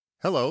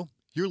Hello,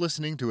 you're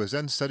listening to a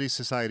Zen Studies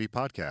Society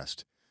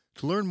podcast.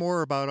 To learn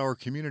more about our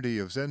community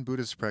of Zen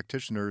Buddhist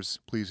practitioners,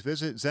 please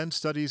visit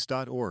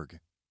zenstudies.org.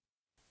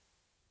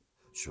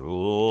 Shumon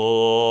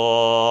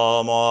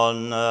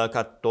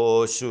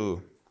Katto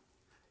Shu,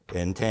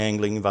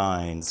 Entangling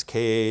Vines,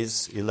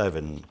 Case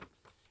 11.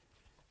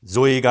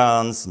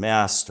 Zuigan's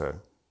Master.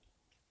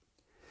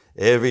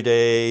 Every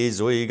day,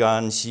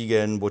 Zuigan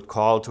Shigen would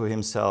call to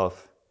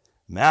himself,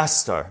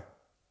 "Master."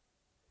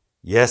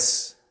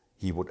 "Yes,"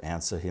 he would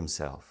answer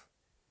himself.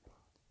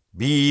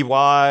 "Be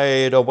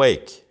wide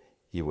awake,"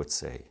 he would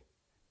say.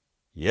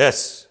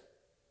 "Yes."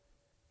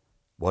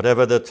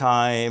 Whatever the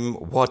time,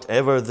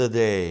 whatever the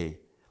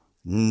day,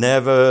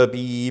 never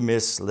be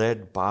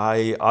misled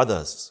by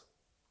others.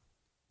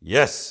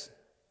 Yes.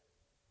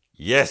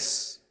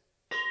 Yes.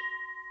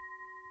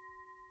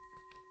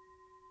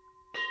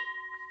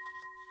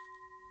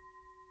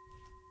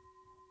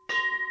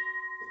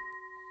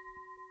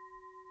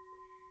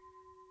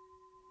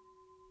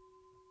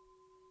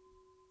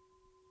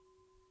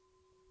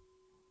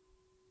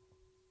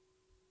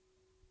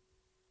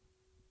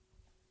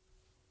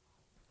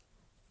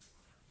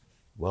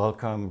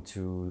 Welcome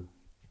to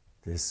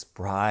this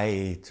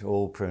bright,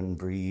 open,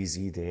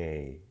 breezy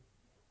day.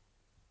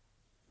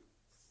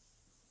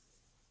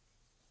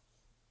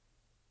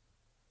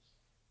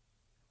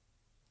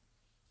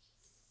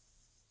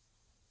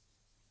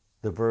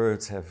 The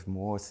birds have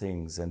more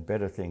things and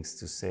better things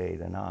to say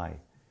than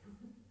I.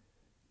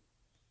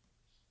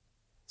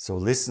 So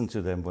listen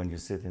to them when you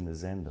sit in the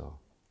zendo.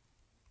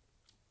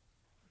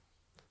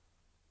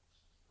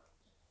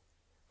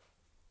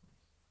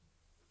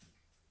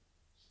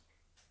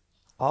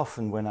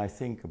 Often when I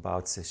think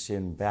about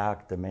Sesshin,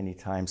 back the many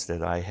times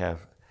that I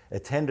have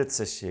attended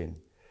Sesshin,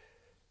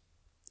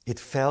 it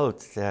felt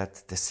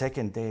that the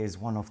second day is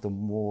one of the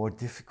more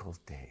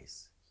difficult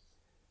days,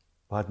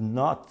 but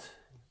not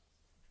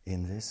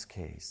in this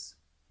case.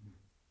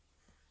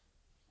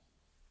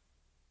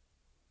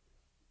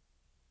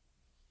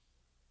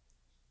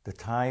 The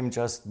time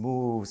just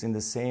moves in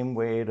the same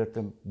way that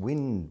the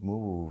wind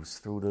moves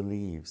through the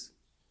leaves.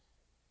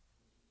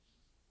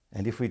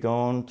 And if we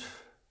don't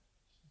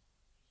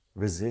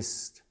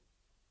resist,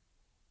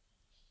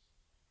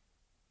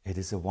 it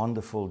is a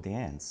wonderful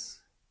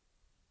dance.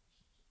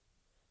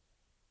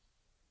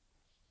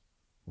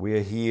 We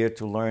are here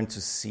to learn to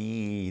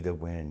see the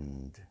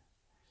wind,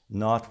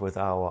 not with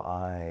our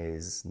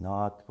eyes,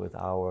 not with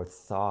our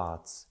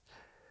thoughts,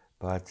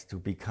 but to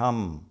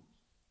become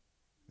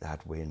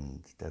that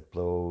wind that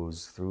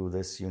blows through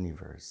this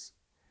universe.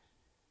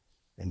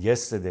 And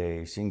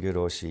yesterday, Shinge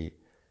Roshi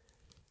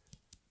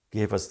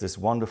gave us this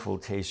wonderful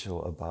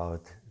teisho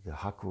about the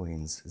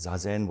Hakuin's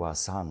Zazen wa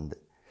San,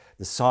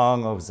 the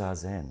song of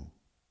Zazen.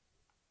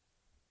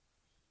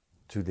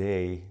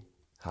 Today,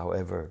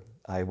 however,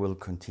 I will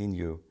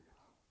continue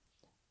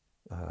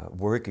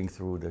working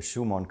through the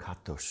Shumon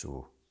Katto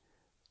Shu.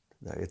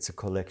 It's a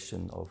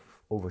collection of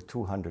over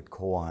 200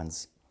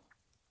 koans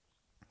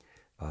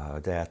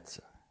that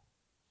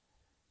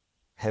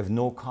have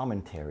no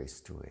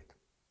commentaries to it.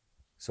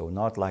 So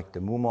not like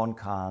the Mumon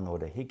Kan or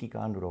the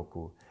Hekigan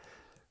Roku,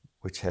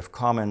 which have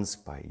comments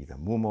by either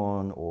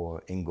Mumon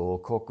or Engo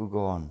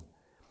Kokugon.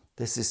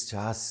 This is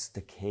just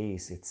the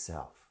case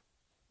itself.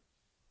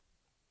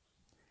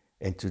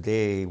 And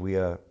today we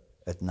are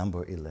at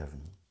number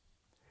 11.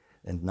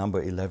 And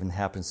number 11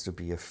 happens to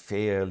be a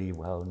fairly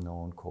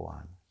well-known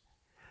koan,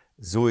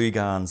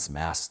 Zuigan's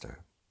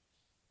Master.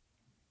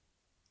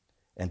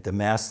 And the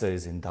master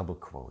is in double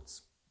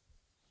quotes.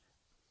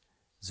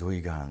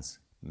 Zuigan's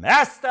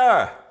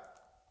Master!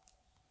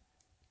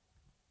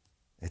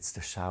 It's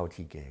the shout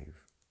he gave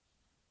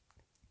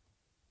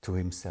to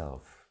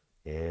himself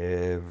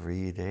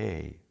every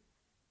day.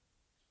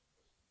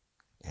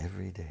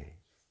 Every day.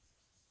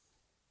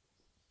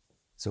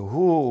 So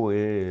who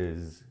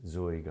is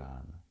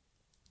Zuigan?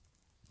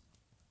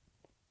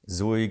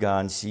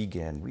 Zuigan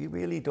Shigen. We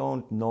really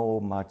don't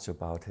know much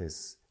about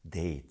his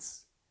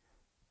dates.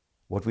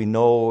 What we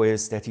know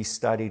is that he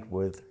studied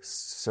with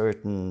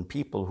certain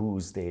people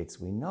whose dates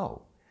we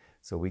know.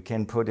 So we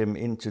can put him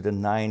into the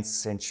 9th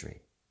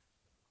century.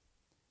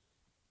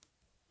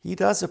 He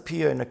does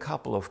appear in a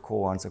couple of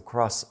koans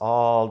across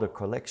all the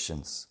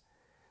collections,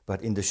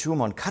 but in the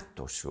Shumon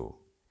Katto Shu,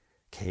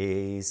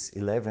 case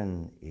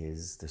 11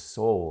 is the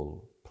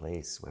sole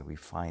place where we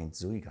find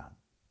Zuigan.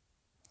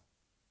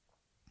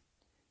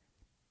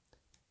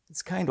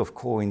 It's kind of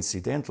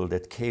coincidental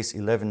that case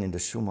 11 in the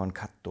Shumon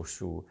Katto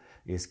Shu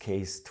is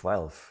case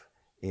 12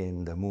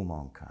 in the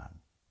Mumon Kan.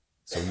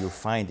 So you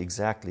find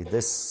exactly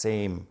this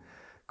same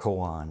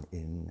koan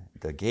in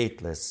the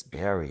Gateless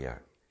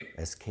Barrier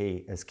as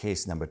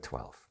case number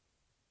 12.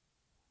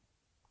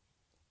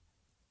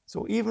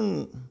 So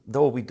even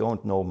though we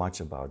don't know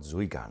much about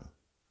Zuigan,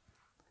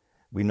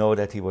 we know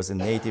that he was a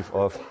native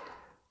of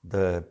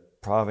the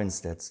province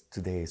that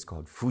today is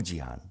called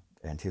Fujian,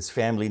 and his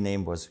family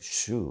name was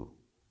Shu.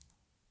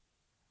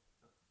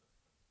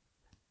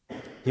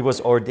 He was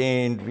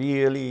ordained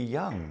really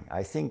young.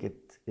 I think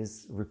it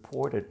is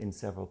reported in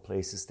several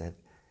places that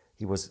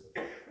He was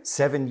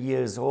 7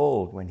 years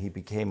old when he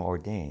became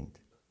ordained.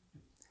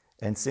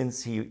 And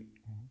since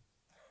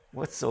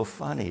what's so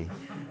funny?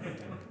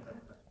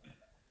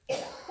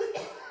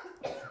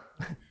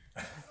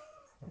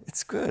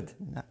 It's good.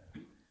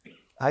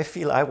 I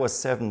feel I was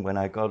 7 when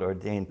I got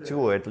ordained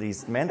too, at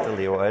least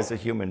mentally or as a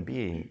human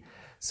being.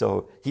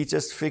 So he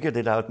just figured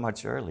it out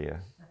much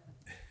earlier.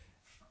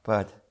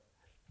 But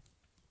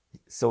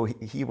so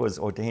he was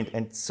ordained.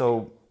 And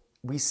so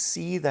we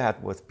see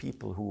that with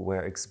people who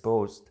were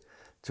exposed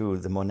to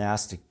the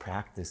monastic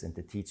practice and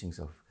the teachings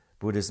of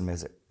Buddhism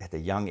at a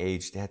young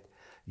age, that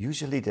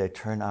usually they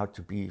turn out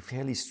to be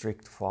fairly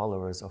strict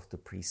followers of the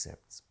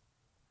precepts.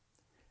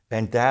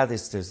 And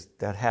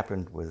that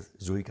happened with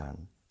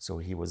Zuigan. So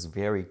he was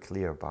very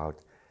clear about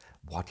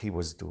what he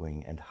was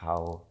doing and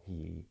how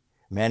he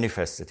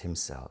manifested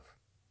himself.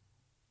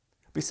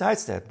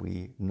 Besides that,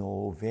 we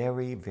know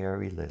very,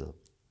 very little.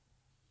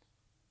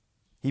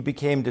 He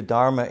became the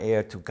Dharma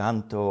heir to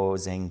Ganto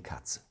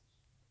Zenkatsu.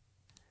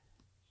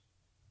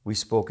 We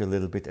spoke a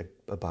little bit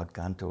about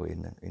Ganto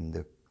in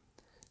the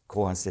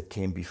koans that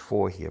came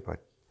before here, but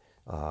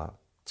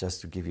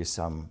just to give you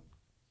some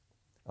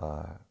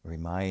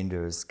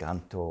reminders,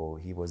 Ganto,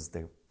 he was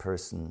the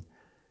person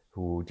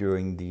who,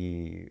 during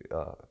the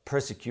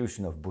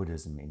persecution of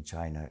Buddhism in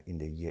China in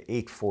the year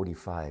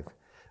 845,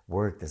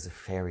 worked as a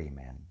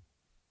ferryman.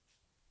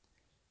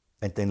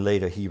 And then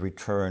later he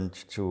returned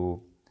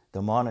to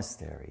the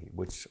monastery,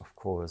 which of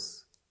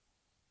course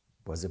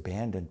was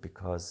abandoned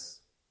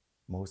because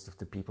most of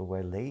the people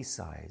were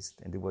laicized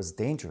and it was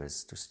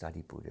dangerous to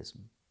study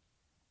Buddhism.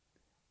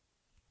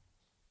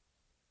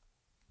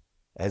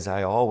 As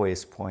I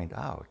always point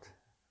out,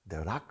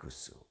 the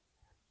rakusu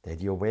that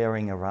you're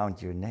wearing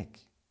around your neck,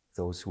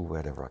 those who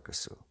wear the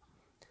rakusu,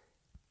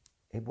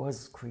 it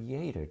was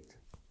created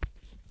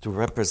to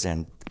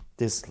represent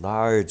this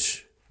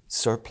large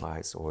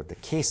surplice, or the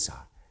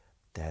kesa,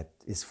 that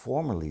is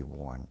formally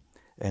worn.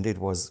 And it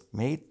was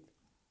made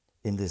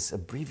in this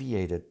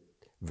abbreviated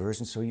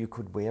version so you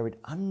could wear it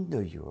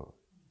under your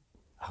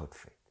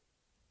outfit.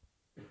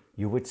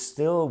 You would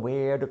still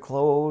wear the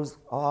clothes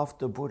of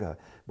the Buddha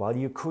while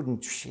you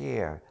couldn't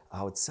share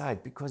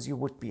outside because you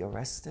would be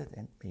arrested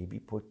and maybe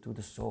put to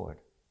the sword.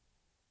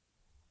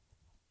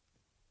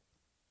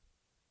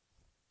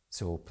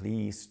 So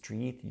please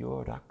treat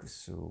your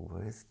rakusu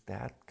with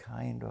that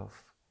kind of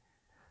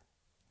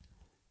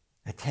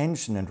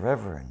attention and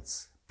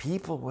reverence.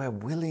 People were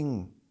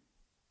willing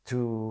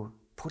to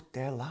put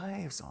their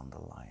lives on the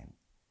line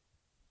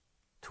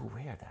to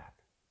wear that.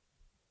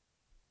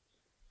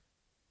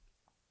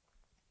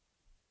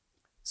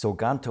 So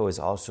Ganto is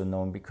also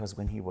known because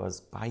when he was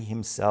by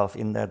himself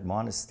in that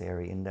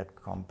monastery, in that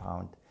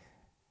compound,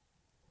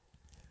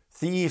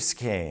 thieves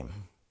came.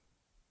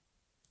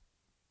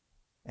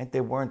 And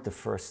they weren't the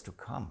first to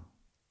come.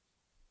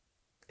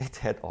 It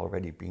had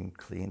already been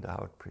cleaned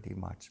out pretty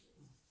much.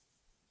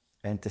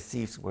 And the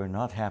thieves were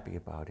not happy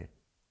about it.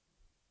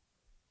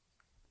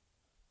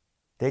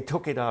 They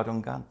took it out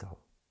on Ganto.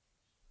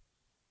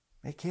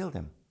 They killed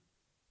him.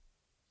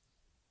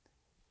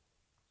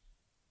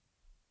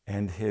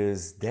 And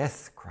his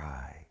death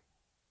cry,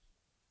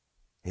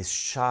 his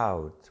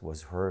shout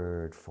was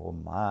heard for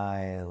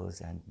miles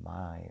and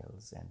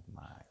miles and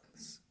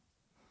miles.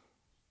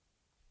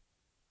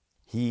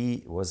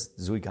 He was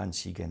Zuigan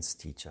Shigen's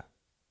teacher.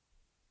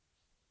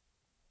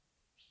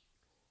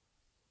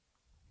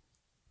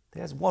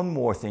 There's one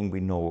more thing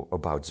we know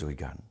about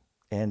Zuigan,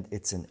 and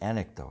it's an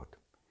anecdote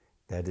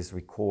that is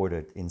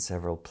recorded in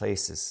several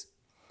places,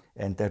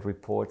 and that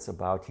reports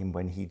about him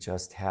when he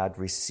just had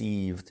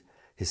received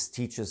his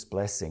teacher's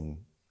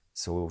blessing,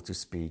 so to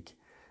speak,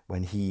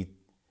 when he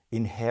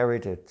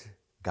inherited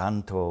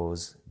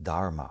Ganto's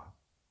Dharma.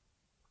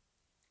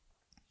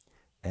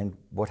 And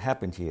what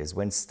happened here is,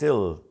 when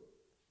still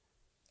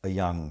a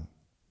young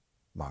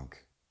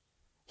monk,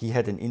 he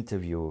had an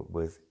interview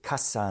with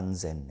Kassan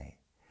Zenne.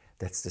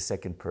 That's the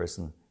second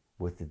person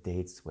with the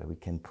dates where we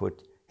can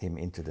put him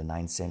into the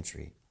 9th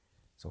century.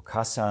 So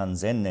Kassan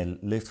Zenne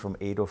lived from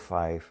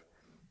 805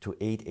 to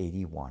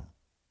 881.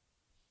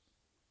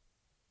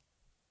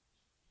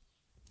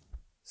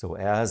 So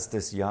as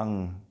this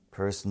young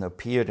person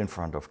appeared in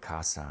front of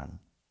Kassan,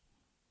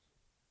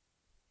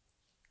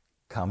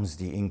 comes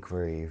the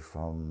inquiry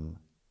from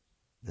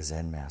the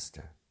Zen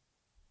master.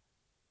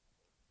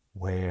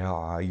 Where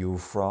are you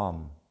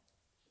from?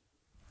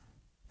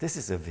 This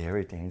is a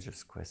very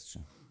dangerous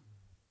question.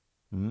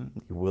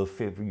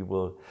 You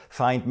will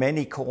find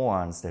many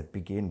koans that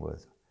begin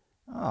with,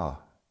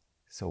 "Oh,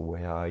 so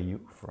where are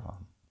you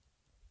from?"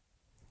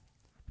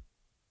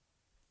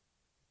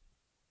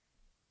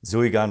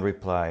 Zuigan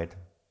replied,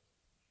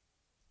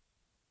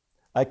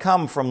 "I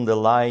come from the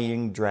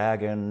Lying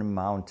Dragon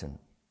Mountain."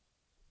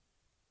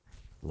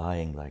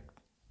 Lying like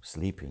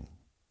sleeping,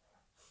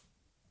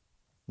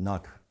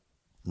 not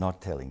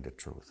telling the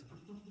truth.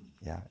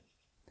 Yeah,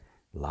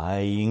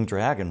 Lying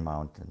Dragon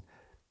Mountain,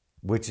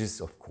 which is,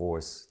 of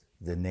course,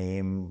 the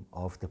name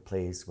of the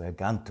place where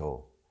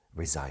Ganto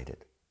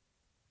resided.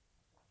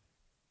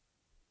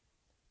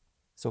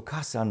 So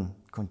Kazan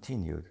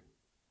continued.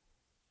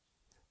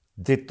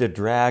 Did the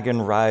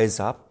dragon rise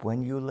up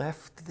when you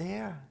left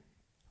there?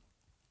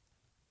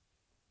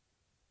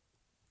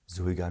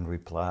 Zuigan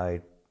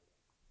replied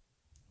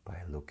by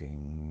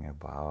looking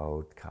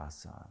about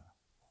Kazan.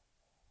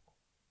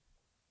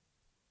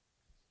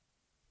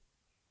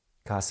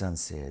 Kazan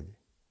said,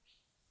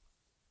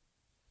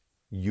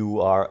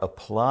 you are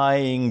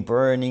applying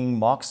burning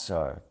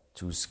moxa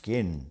to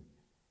skin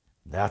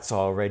that's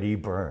already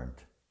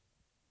burned.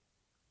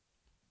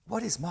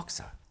 What is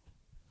moxa?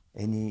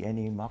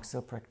 Any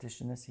moxa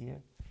practitioners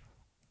here?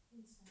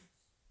 Incense.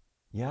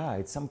 Yeah,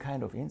 it's some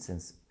kind of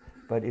incense,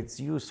 but it's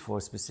used for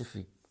a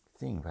specific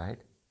thing, right?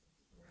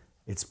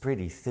 It's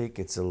pretty thick.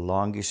 It's a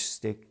longish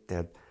stick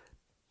that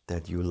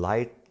you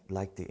light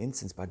like the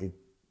incense, but it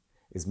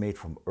is made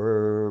from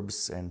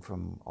herbs and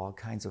from all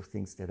kinds of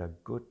things that are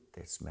good,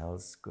 that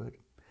smells good.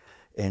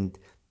 And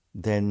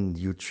then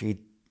you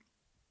treat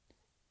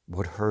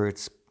what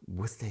hurts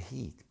with the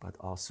heat, but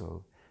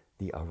also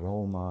the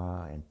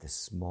aroma and the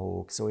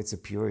smoke. So it's a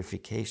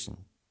purification.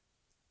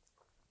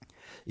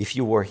 If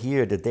you were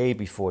here the day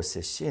before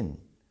Sesshin,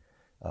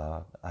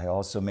 I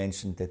also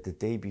mentioned that the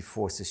day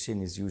before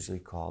Sesshin is usually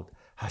called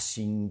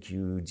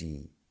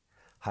Hashinkyuji.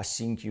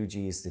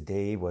 Hashinkyuji is the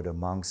day where the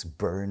monks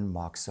burn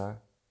moxa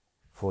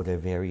for their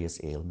various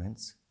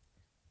ailments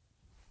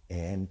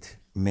and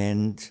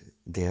mend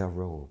their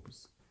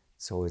robes.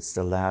 So it's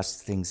the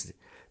last things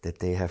that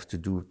they have to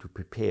do to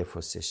prepare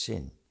for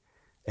Sesshin.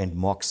 And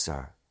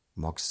moxa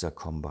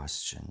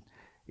combustion,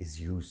 is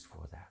used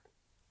for that.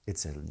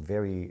 It's a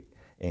very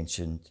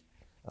ancient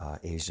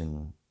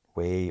Asian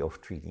way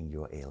of treating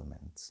your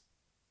ailments.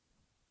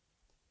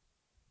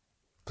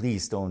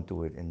 Please don't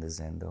do it in the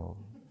Zendo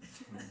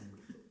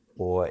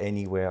or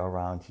anywhere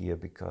around here,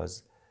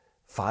 because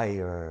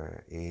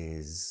fire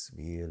is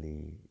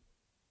really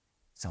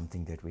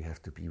something that we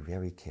have to be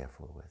very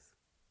careful with.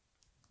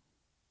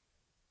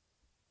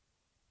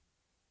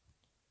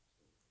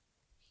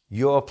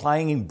 You're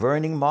applying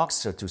burning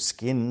moxa to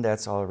skin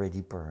that's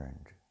already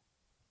burned.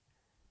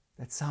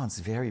 That sounds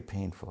very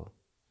painful.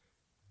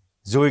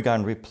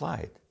 Zuigan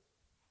replied,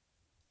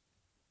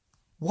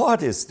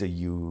 what is the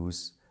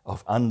use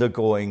of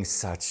undergoing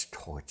such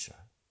torture?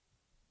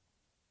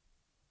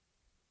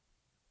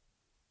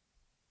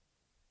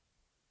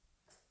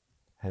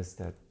 Has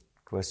that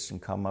question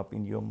come up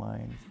in your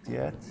mind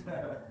yet?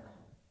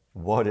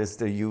 What is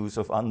the use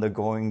of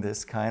undergoing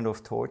this kind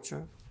of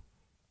torture?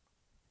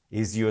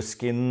 Is your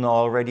skin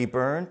already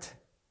burnt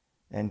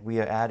and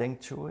we are adding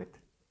to it?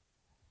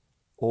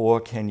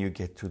 Or can you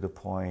get to the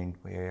point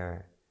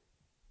where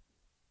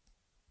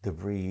the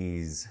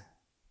breeze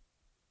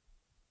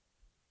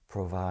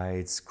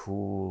provides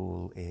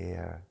cool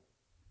air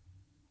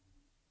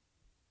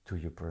to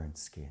your burnt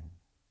skin?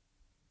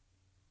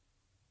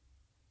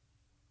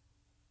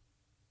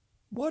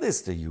 What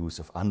is the use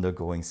of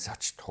undergoing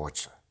such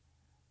torture?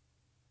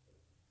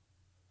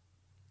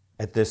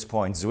 At this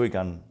point,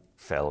 Zuigan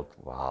felt,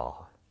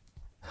 wow,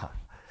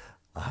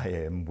 I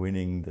am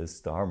winning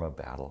this Dharma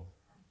battle.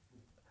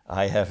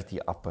 I have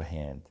the upper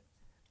hand.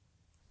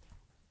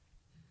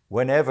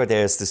 Whenever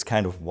there's this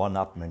kind of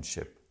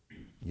one-upmanship,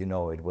 you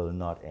know it will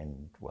not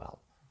end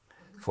well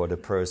for the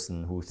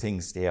person who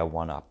thinks they are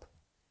one-up.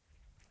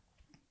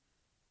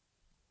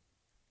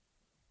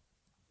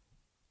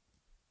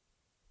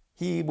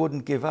 He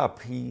wouldn't give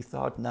up. He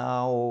thought,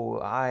 now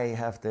I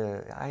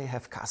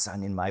have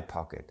Kazan in my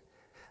pocket.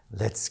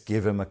 Let's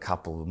give him a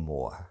couple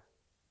more.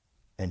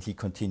 And he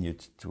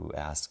continued to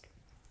ask,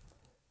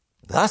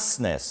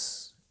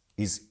 thusness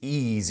is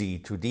easy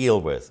to deal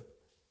with.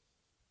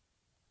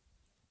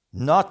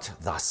 Not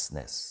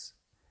thusness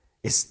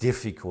is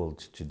difficult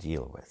to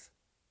deal with.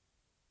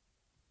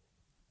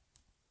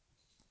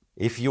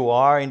 If you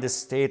are in the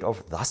state of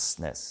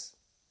thusness,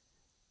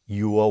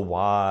 you are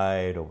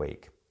wide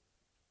awake.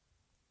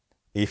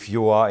 If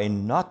you are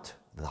in not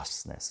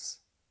thusness,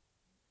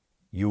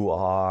 you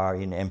are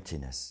in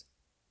emptiness.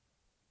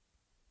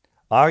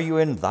 Are you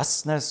in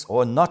thusness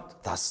or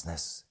not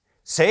thusness?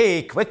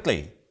 Say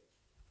quickly.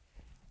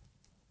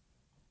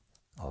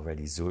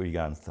 Already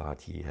Zuigan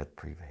thought he had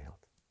prevailed.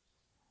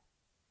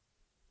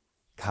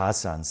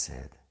 Kazan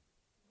said,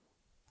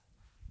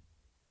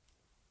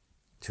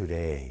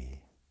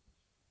 today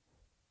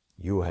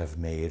you have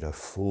made a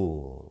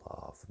fool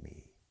of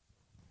me.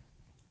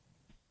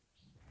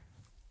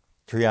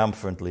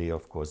 Triumphantly,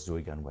 of course,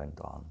 Zuigan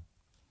went on.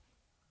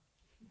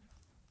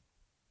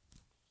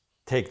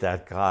 Take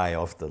that guy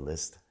off the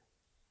list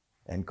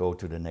and go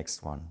to the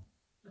next one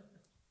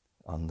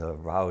on the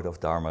route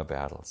of Dharma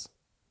battles.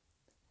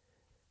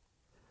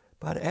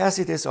 But as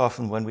it is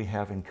often when we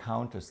have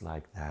encounters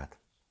like that,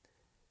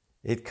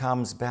 it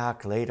comes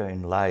back later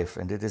in life,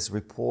 and it is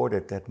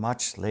reported that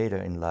much later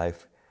in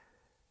life,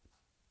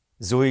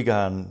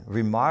 Zuigan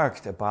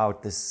remarked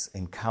about this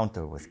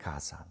encounter with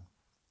Kazan.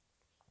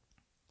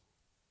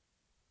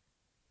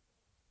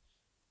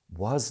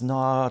 Was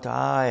not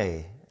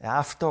I,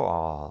 after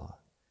all,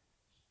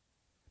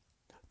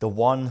 the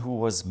one who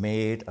was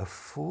made a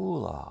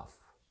fool of?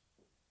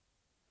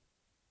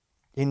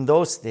 In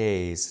those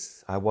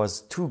days, I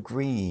was too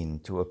green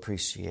to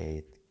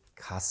appreciate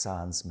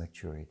Kasan's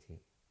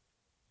maturity.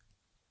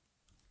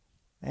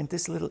 And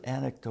this little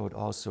anecdote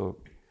also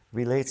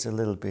relates a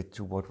little bit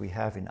to what we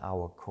have in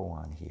our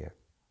koan here.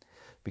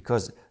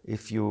 Because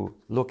if you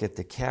look at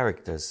the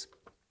characters,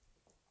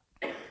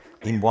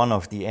 in one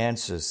of the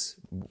answers,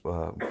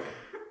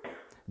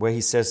 where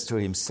he says to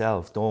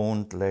himself,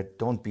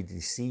 don't be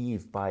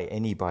deceived by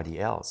anybody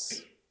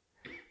else.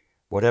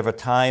 Whatever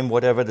time,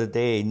 whatever the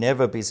day,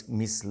 never be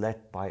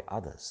misled by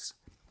others.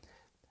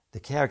 The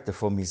character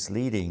for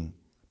misleading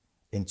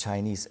in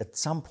Chinese at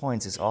some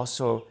points is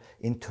also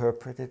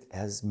interpreted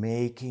as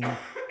making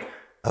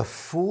a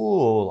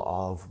fool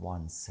of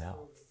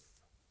oneself.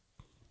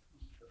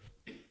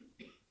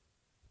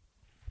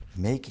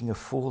 Making a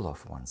fool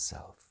of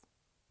oneself.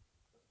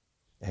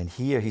 And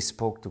here he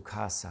spoke to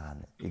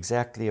Kasan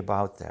exactly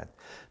about that.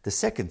 The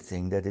second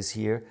thing that is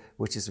here,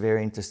 which is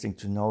very interesting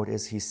to note,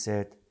 is he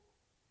said,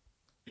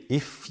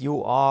 if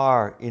you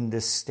are in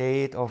the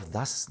state of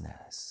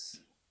thusness,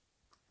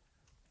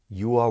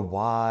 you are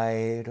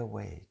wide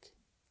awake.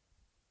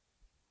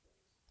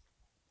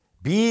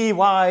 Be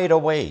wide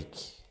awake,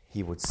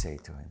 he would say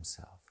to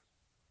himself.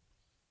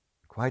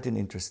 Quite an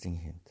interesting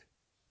hint.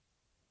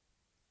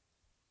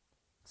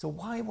 So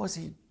why was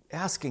he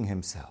asking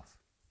himself?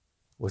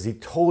 Was he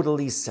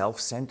totally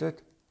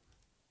self-centered?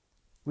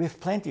 We have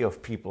plenty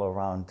of people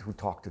around who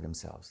talk to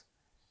themselves.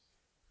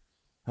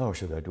 Oh,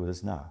 should I do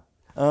this now?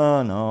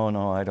 Oh,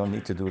 no, I don't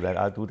need to do that.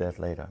 I'll do that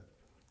later.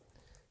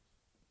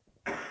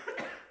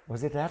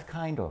 Was it that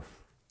kind of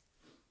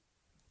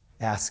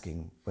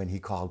asking when he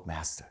called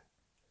Master?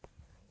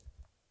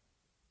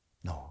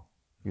 No,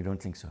 you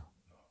don't think so?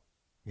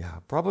 Yeah,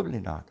 probably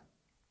not.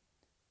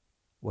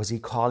 Was he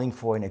calling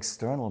for an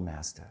external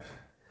master?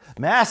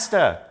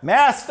 Master,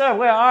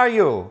 where are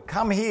you?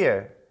 Come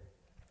here.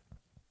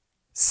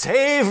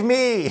 Save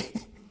me.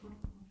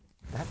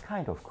 That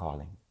kind of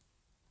calling.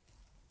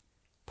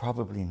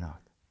 Probably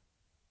not.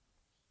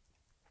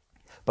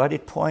 But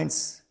it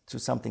points to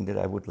something that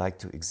I would like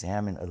to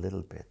examine a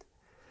little bit.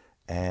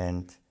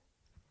 And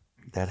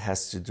that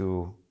has to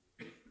do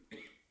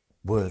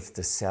with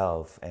the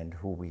self and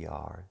who we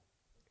are,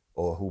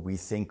 or who we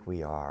think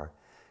we are,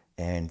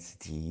 and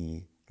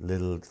the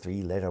little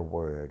three-letter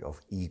word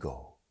of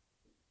ego.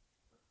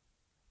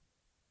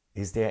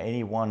 Is there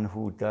anyone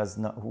who does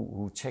not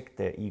who checked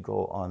their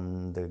ego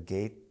on the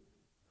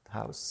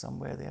gatehouse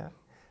somewhere there?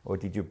 Or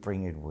did you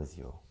bring it with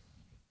you?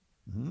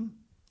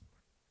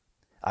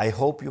 I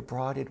hope you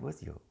brought it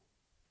with you.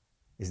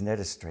 Isn't that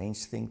a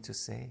strange thing to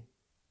say?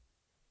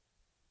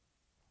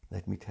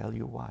 Let me tell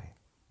you why.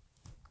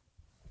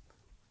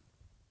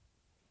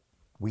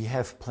 We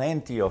have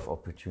plenty of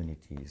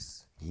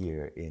opportunities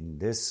here in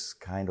this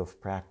kind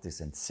of practice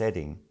and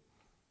setting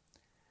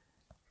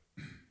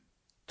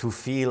to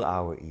feel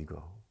our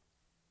ego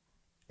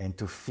and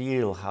to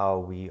feel how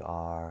we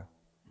are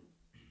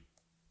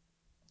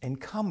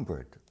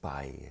encumbered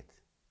by it.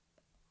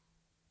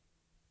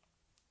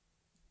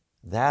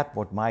 That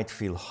what might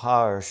feel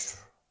harsh,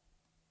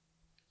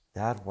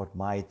 that what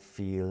might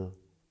feel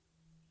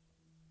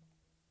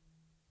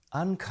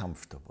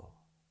uncomfortable,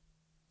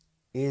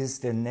 is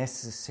the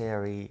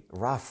necessary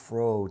rough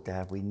road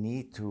that we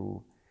need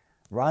to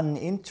run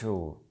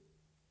into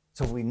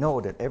so we know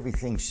that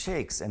everything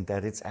shakes and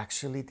that it's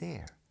actually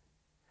there.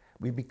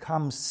 We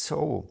become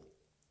so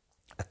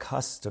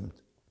accustomed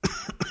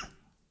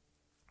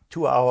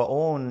to our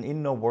own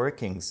inner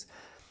workings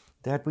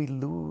that we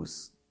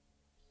lose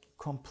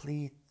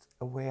complete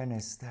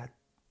awareness that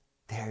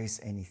there is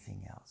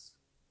anything else.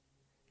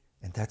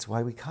 And that's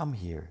why we come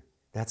here.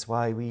 That's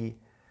why we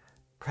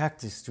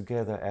practice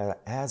together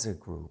as a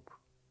group.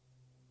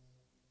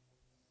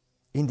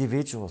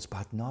 Individuals,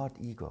 but not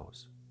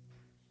egos.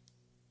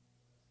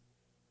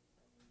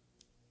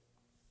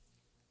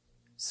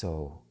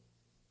 So,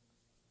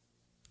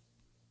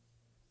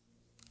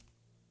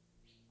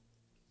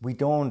 we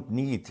don't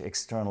need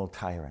external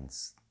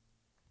tyrants.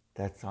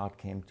 That thought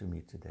came to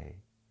me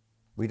today.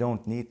 We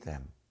don't need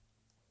them.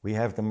 We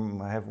have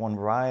one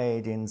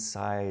right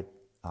inside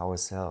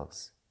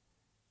ourselves.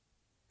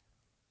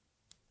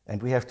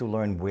 And we have to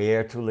learn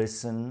where to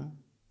listen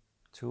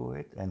to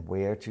it and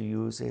where to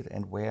use it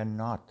and where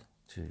not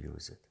to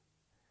use it.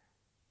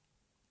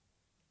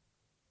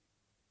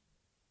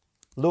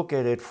 Look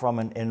at it from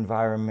an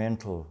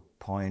environmental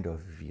point of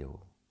view.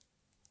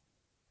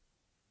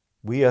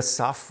 We are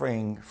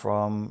suffering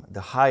from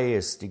the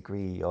highest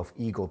degree of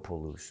ego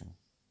pollution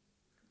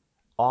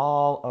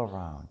all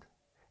around.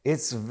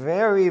 It's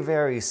very,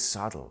 very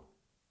subtle.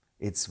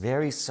 It's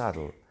very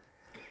subtle.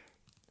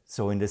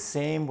 So in the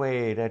same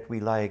way that we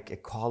like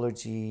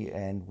ecology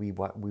and we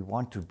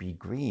want to be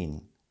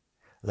green,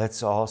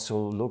 let's also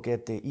look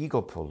at the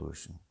ego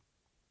pollution.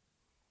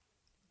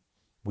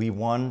 We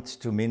want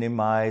to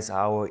minimize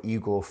our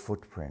ego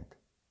footprint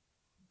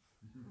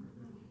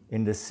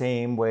in the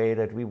same way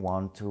that we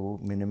want to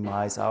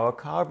minimize our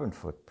carbon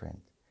footprint.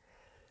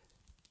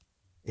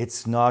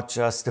 It's not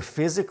just the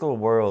physical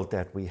world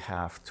that we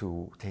have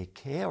to take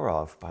care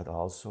of, but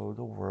also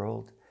the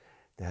world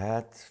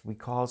that we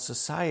call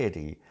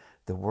society,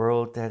 the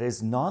world that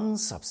is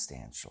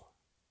non-substantial.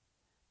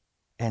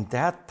 And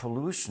that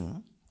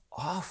pollution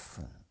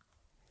often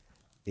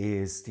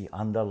is the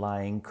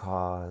underlying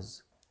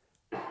cause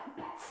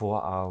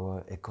for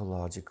our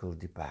ecological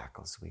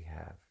debacles we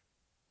have.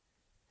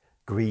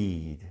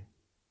 Greed,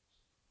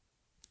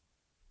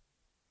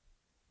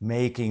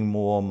 making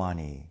more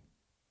money,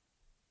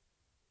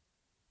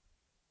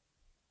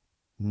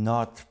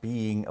 not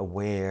being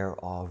aware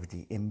of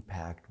the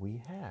impact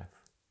we have.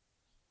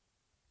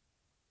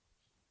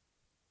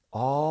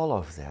 All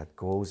of that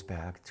goes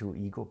back to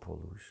ego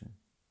pollution.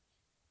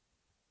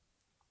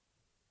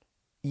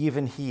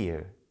 Even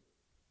here,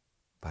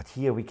 but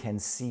here we can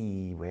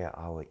see where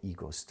our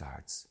ego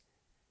starts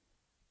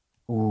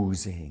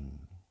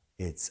oozing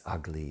its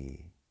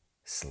ugly,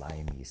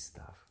 slimy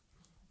stuff.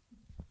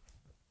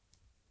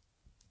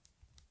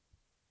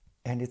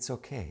 And it's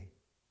okay.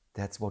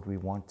 That's what we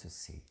want to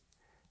see.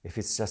 If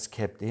it's just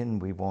kept in,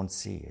 we won't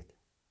see it.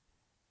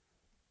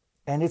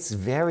 And it's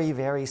very,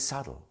 very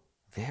subtle.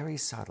 Very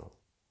subtle.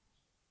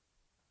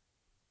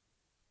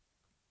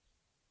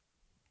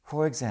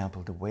 For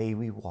example, the way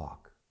we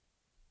walk.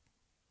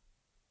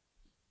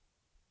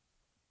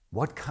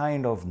 What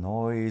kind of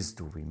noise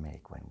do we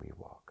make when we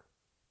walk?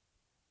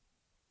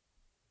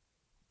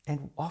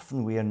 And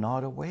often we are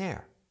not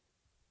aware.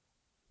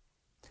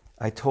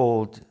 I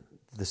told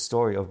the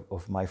story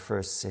of my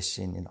first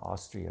session in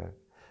Austria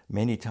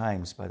many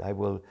times, but I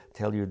will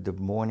tell you the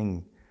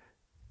morning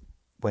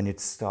when it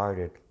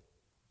started.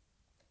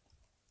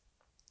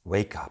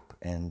 Wake up,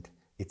 and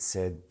it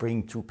said,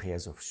 bring 2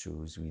 pairs of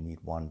shoes. We need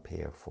 1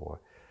 pair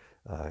for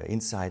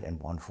inside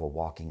and 1 for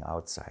walking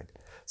outside.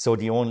 So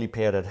the only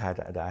pair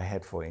that I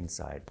had for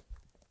inside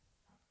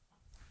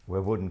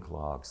were wooden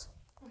clogs.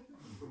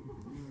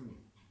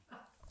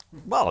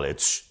 Well,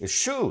 it's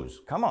shoes.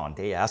 Come on,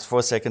 they asked for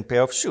a second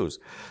pair of shoes.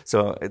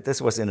 So this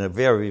was in a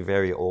very,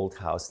 very old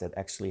house that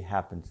actually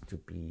happened to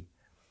be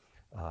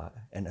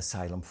an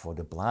asylum for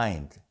the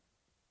blind.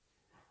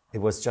 It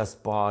was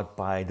just bought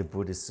by the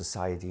Buddhist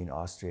Society in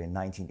Austria in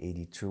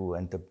 1982,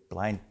 and the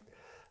blind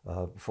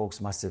folks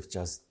must have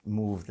just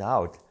moved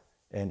out.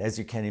 And as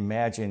you can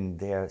imagine,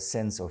 their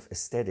sense of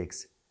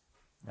aesthetics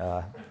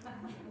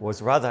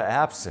was rather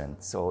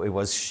absent. So it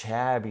was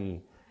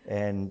shabby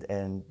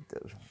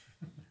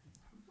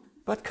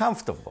but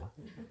comfortable.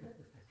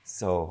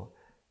 So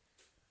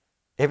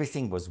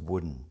everything was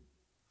wooden.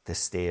 The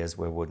stairs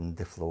were wooden,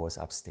 the floors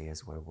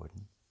upstairs were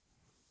wooden.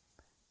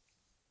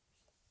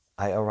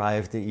 I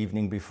arrived the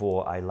evening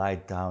before, I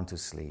lied down to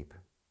sleep.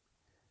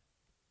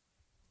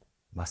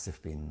 Must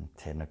have been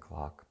 10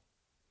 o'clock.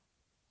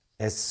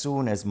 As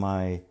soon as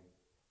my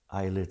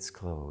eyelids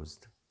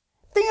closed,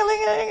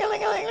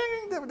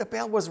 ding-a-ling-a-ling-a-ling-a-ling, the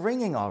bell was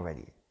ringing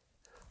already.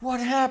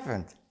 What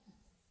happened?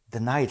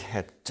 The night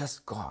had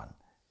just gone.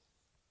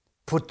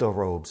 Put the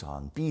robes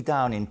on, be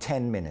down in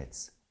 10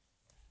 minutes.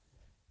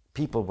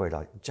 People were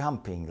like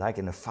jumping like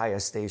in a fire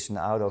station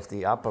out of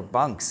the upper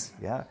bunks,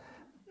 yeah?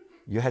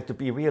 You had to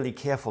be really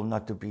careful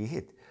not to be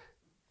hit.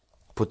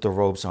 Put the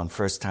robes on,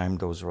 first time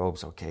those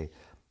robes, okay.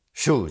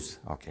 Shoes,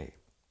 okay.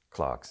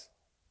 Clogs.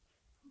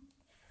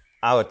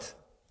 Out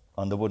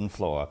on the wooden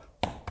floor.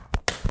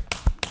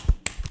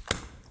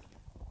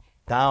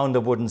 Down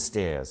the wooden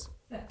stairs.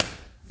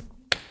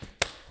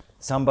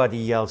 Somebody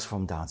yells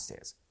from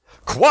downstairs,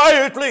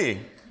 quietly!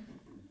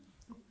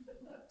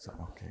 So,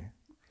 okay.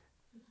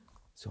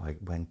 So I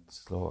went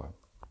slower.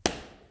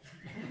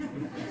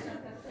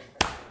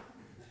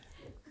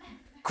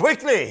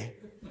 Quickly!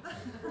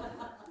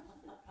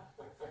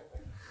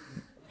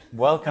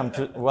 Welcome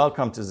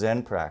to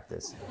Zen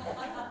practice.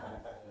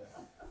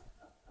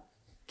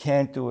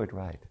 Can't do it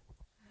right.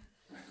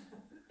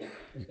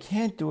 You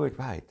can't do it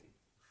right.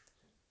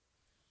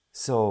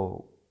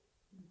 So,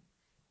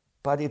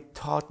 but it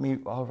taught me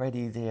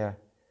already there,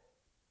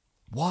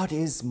 what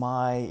is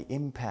my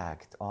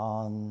impact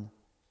on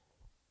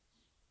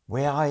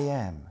where I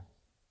am?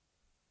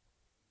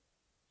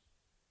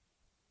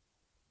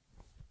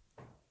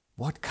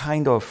 What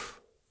kind of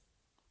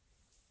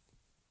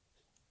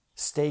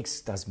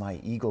stakes does my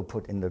ego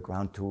put in the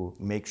ground to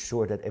make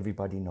sure that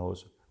everybody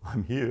knows,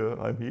 I'm here,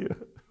 I'm here?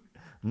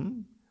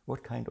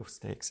 What kind of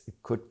stakes?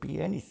 It could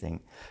be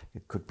anything.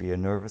 It could be a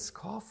nervous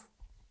cough.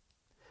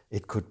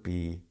 It could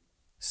be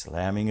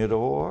slamming a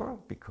door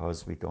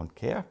because we don't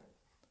care.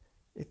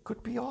 It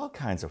could be all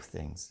kinds of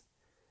things.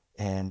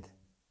 And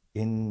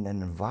in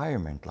an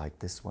environment like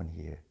this one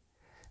here,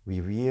 we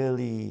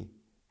really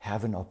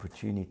have an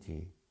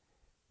opportunity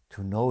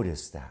to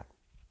notice that.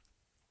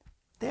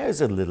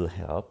 There's a little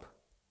help.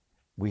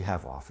 We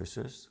have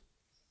officers.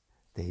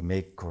 They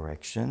make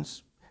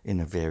corrections in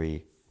a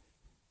very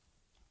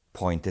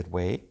pointed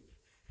way.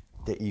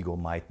 The ego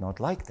might not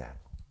like that.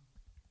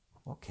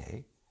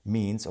 Okay,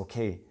 means,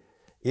 okay,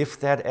 if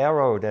that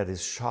arrow that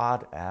is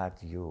shot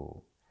at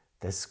you,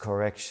 this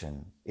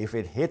correction, if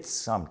it hits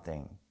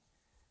something,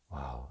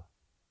 wow,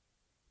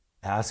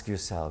 Ask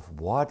yourself,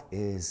 what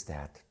is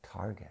that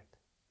target?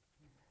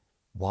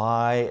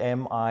 Why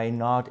am I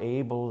not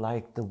able,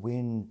 like the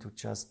wind, to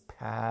just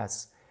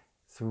pass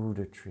through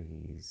the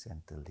trees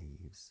and the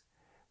leaves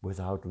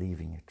without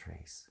leaving a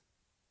trace?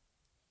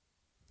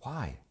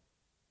 Why?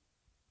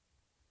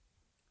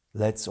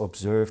 Let's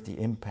observe the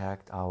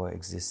impact our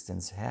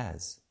existence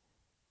has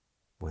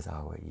with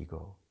our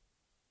ego.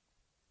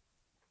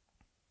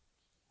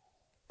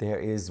 There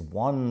is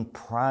there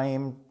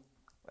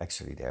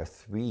are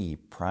 3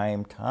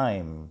 prime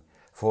time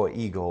for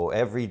ego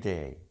every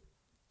day.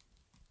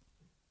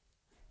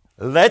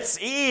 Let's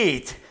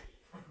eat!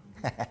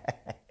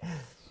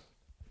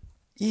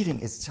 Eating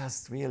is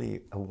just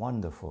really a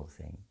wonderful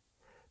thing,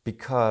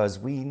 because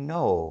we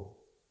know,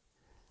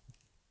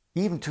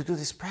 even to do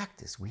this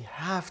practice, we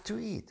have to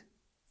eat.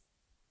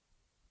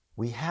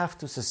 We have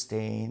to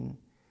sustain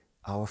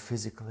our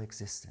physical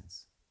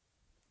existence.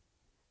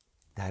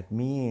 That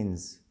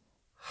means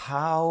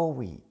how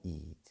we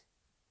eat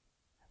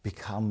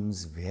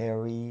becomes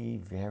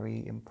very,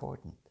 very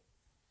important.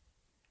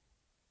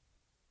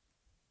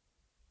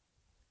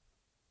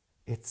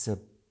 It's a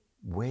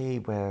way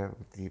where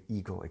the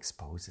ego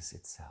exposes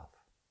itself.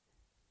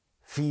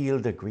 Feel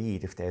the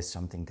greed if there's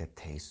something that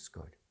tastes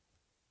good.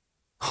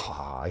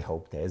 I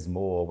hope there's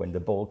more when the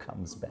bowl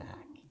comes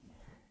back.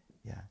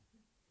 Yeah.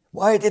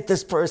 Why did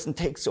this person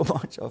take so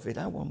much of it?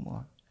 I want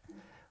more.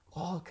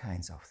 All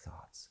kinds of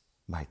thoughts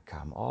might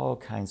come, all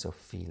kinds of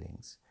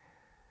feelings.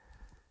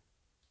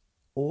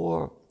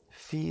 Or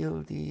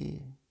feel the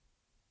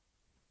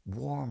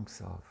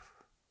warmth of,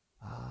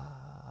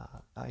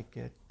 I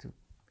get to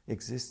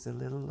exist a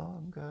little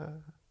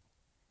longer.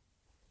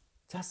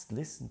 Just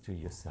listen to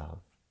yourself,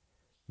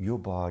 your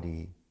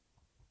body,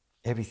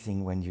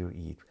 everything when you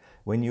eat.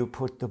 When you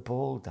put the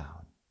bowl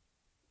down,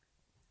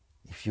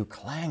 if you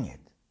clang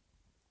it,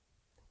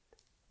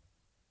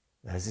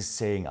 as is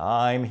saying,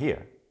 I'm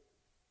here.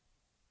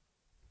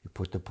 You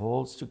put the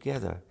bowls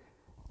together.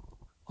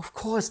 Of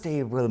course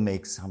they will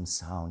make some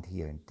sound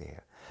here and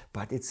there,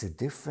 but it's a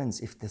difference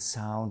if the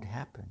sound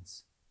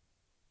happens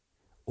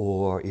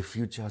or if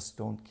you just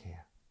don't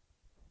care,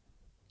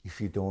 if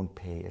you don't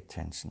pay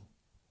attention.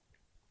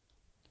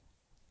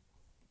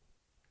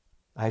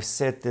 I've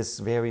said this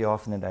very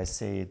often, and I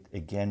say it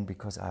again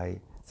because I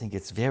think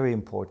it's very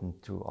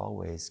important to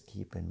always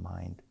keep in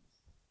mind.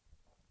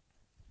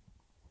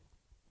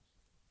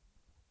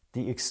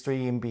 The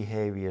extreme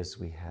behaviors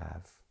we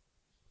have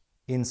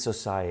in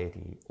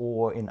society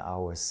or in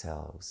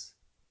ourselves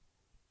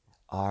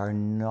are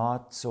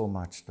not so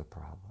much the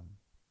problem,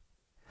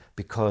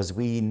 because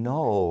we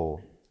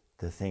know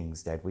the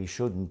things that we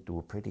shouldn't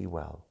do pretty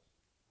well,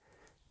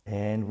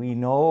 and we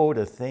know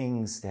the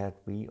things that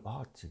we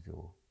ought to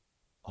do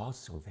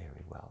also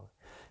very well.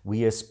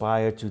 We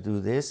aspire to do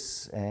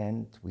this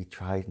and we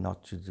try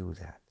not to do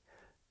that.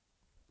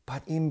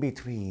 But in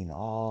between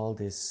all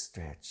this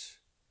stretch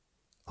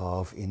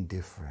of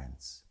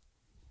indifference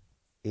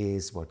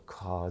is what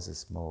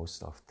causes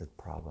most of the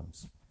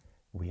problems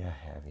we are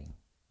having.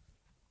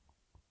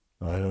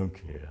 I don't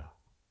care.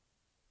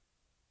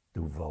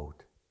 Do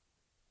vote.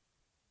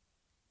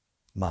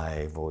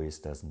 My voice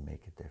doesn't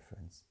make a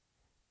difference.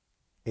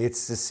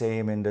 It's the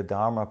same in the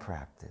Dharma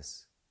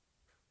practice.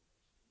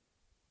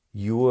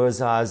 Your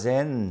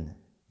Zazen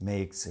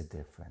makes a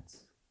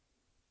difference.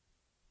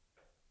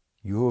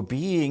 Your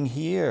being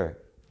here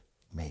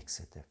makes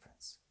a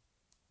difference.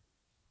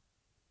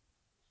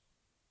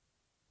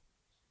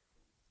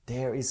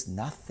 There is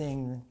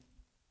nothing,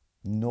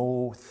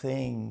 no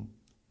thing,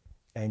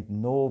 and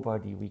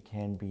nobody we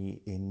can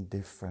be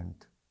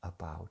indifferent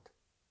about.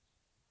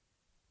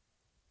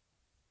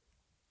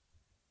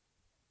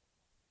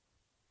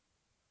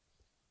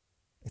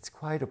 It's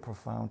quite a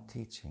profound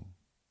teaching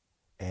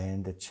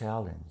and a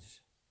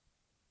challenge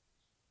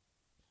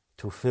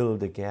to fill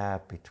the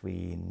gap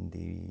between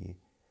the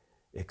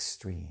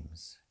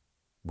extremes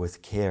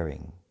with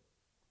caring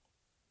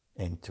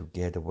and to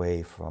get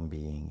away from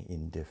being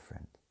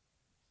indifferent.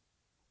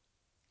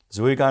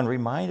 Zulgan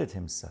reminded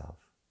himself,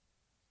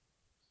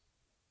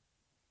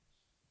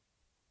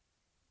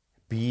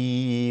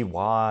 be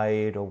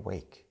wide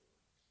awake.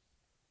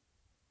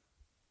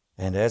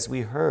 And as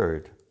we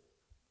heard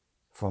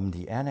from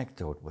the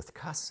anecdote with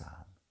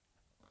Kassan,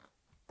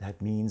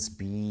 that means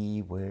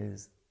be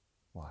with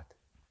what?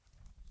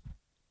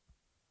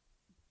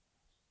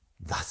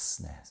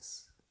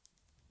 Thusness.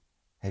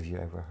 Have you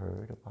ever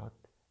heard about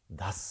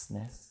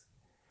thusness?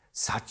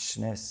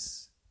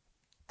 Suchness,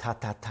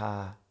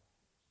 tatata,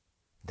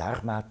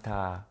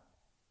 dharmata,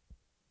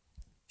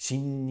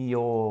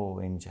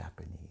 shinyo in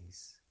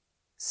Japanese.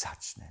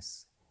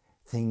 Suchness,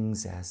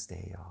 things as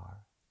they are.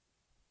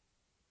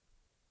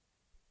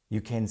 You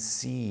can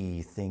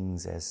see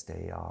things as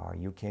they are.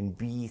 You can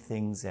be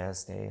things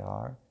as they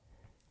are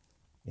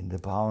in the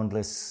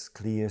boundless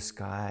clear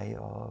sky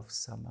of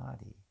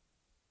samadhi.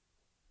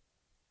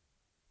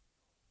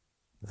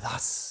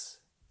 Thus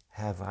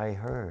have I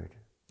heard.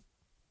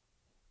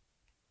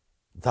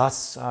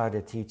 Thus are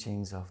the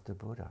teachings of the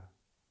Buddha.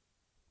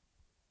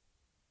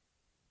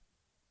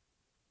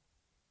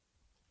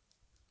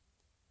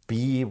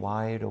 Be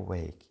wide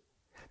awake.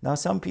 Now,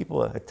 some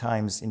people at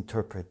times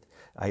interpret,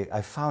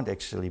 I found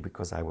actually,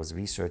 because I was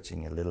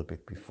researching a little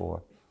bit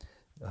before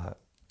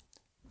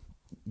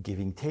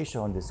giving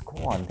Teisho on this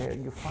koan, there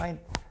you find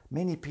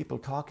many people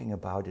talking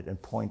about it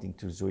and pointing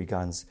to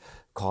Zuigan's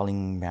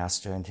calling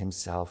master and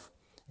himself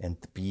and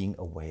being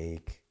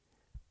awake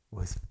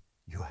with,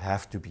 you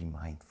have to be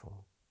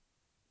mindful.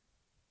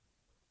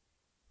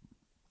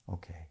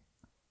 Okay.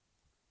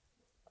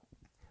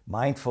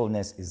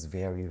 Mindfulness is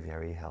very,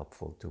 very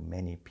helpful to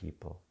many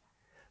people.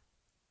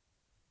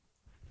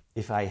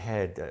 If I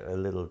had a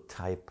little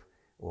type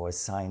or a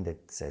sign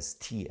that says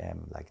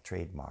TM, like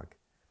trademark,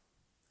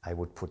 I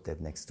would put that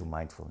next to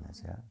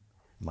mindfulness. Yeah?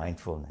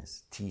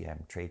 Mindfulness,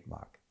 TM,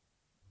 trademark.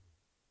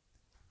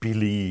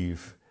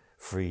 Believe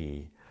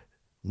free,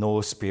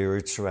 no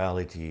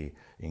spirituality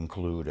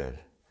included.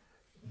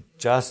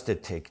 Just a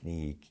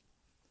technique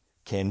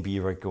can be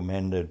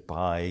recommended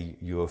by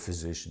your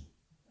physician.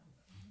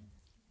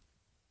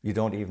 You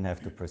don't even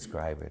have to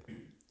prescribe it.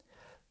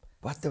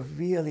 But the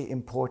really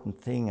important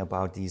thing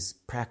about these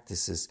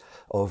practices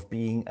of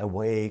being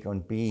awake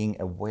and being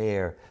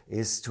aware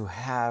is to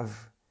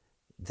have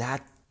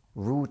that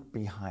root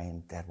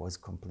behind that was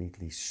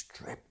completely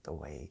stripped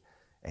away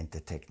and the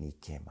technique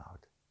came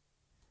out.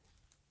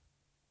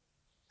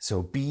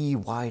 So be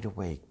wide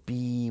awake,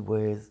 be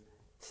with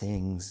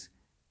things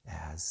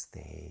as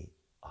they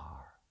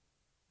are.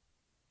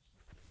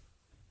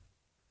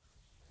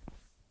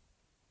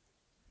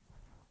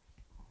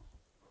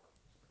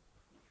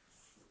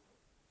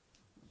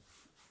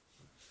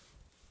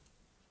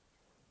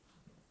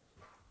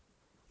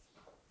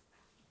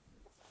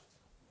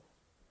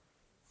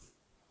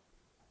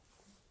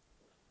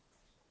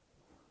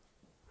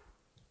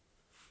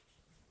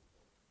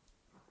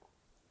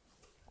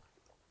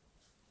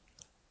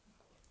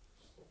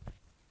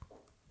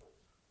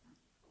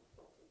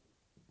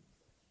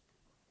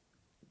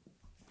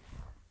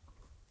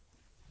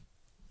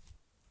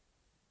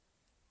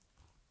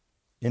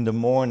 In the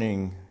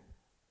morning,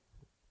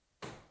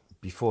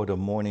 before the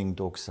morning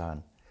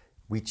Doksan,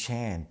 we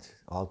chant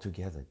all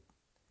together.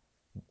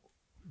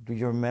 Do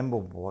you remember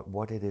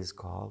what it is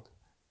called?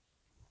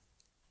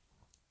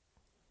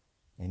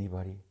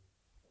 Anybody?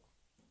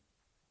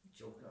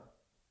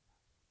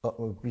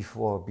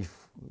 Before,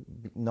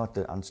 not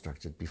the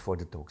unstructured, before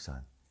the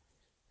Doksan.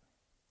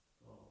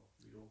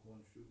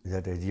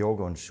 The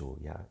Ryogonshu,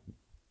 yeah.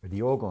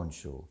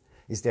 Ryogonshu.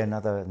 Is there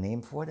another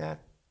name for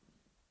that?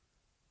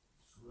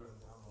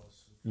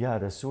 Yeah,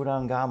 the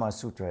Surangama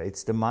Sutra.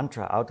 It's the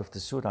mantra out of the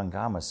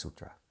Surangama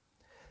Sutra.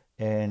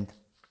 And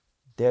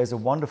there's a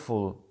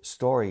wonderful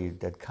story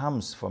that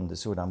comes from the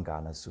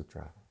Surangama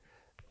Sutra,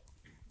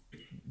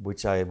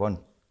 which I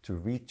want to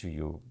read to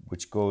you,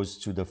 which goes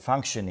to the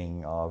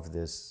functioning of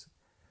this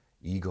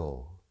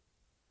ego,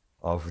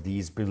 of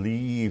these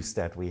beliefs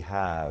that we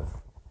have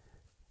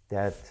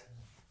that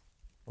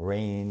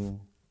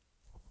reign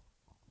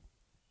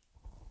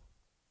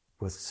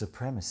with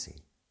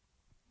supremacy.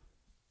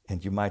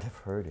 And you might have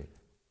heard it.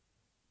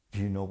 Do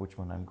you know which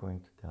one I'm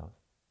going to tell?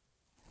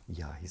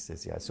 Yeah, he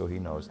says, yeah, so he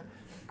knows.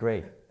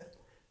 Great.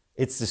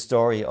 It's the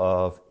story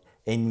of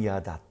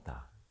Enyadatta.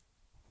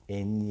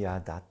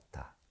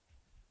 Enyadatta.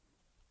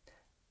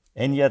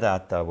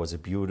 Enyadatta was a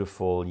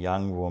beautiful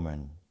young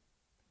woman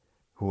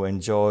who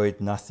enjoyed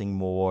nothing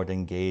more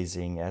than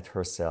gazing at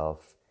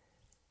herself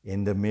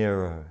in the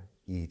mirror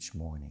each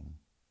morning.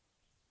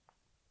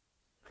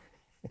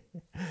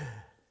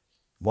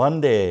 One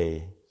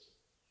day,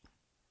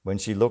 when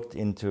she looked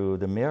into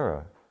the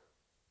mirror,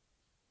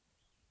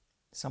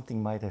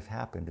 something might have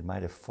happened. It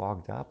might have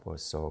fogged up or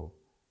so.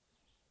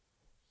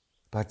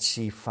 But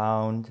she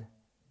found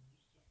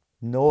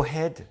no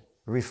head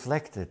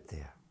reflected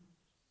there.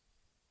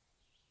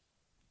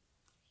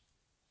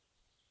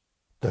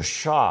 The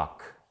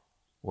shock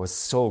was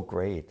so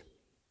great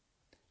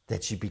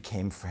that she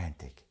became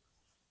frantic.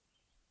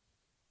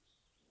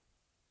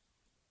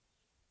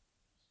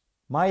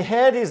 My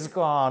head is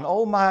gone.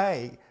 Oh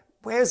my,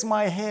 where's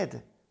my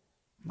head?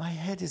 My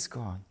head is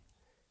gone.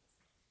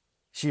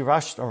 She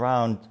rushed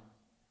around.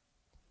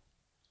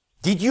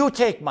 Did you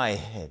take my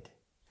head?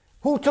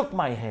 Who took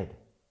my head?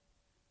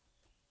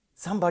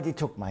 Somebody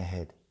took my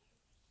head.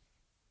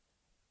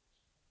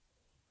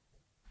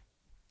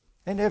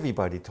 And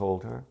everybody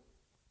told her,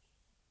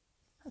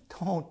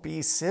 don't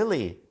be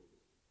silly.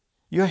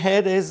 Your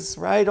head is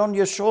right on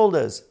your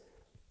shoulders.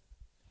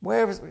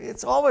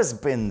 It's always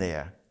been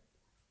there.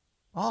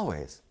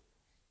 Always.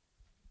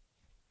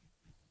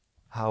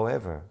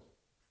 However,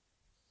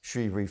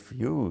 she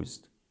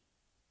refused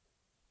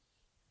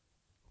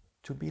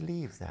to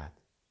believe that.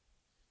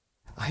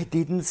 I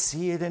didn't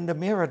see it in the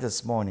mirror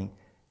this morning.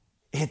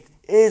 It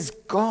is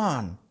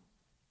gone.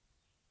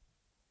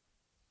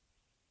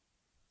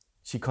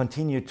 She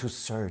continued to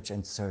search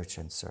and search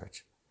and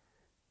search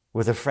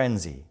with a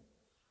frenzy.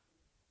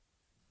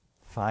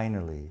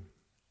 Finally,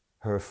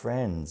 her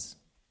friends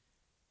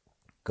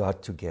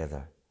got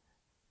together.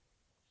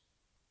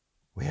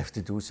 We have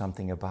to do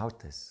something about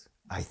this.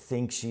 I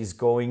think she's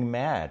going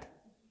mad.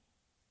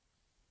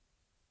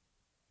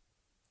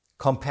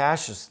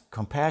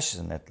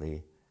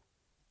 compassionately,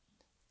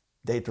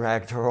 they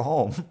dragged her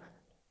home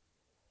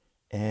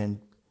and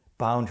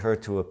bound her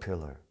to a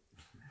pillar.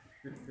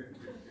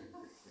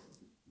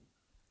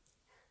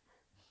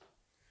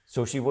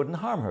 So she wouldn't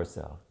harm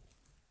herself.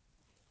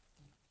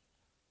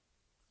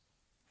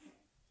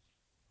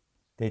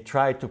 They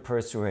tried to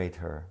persuade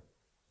her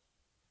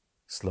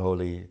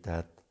slowly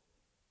that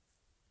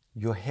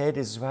your head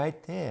is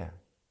right there.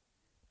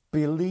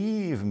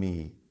 Believe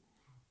me.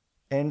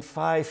 And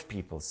 5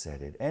 people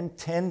said it, and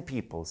 10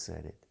 people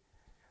said it.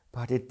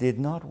 But it did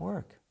not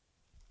work.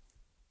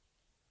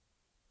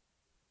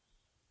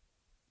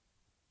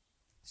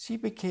 She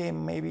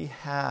became maybe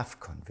half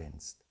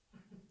convinced.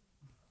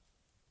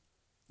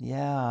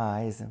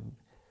 Yeah,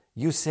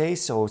 you say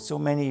so. So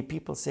many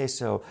people say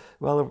so.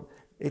 Well,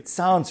 it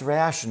sounds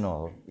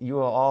rational. You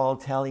are all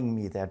telling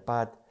me that.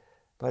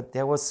 But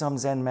there was some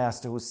Zen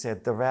master who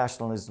said the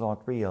rational is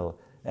not real,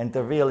 and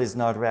the real is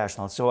not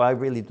rational. So I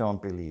really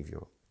don't believe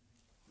you.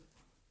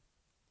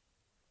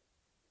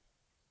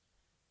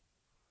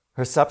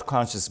 Her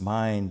subconscious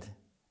mind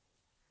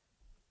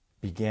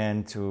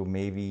began to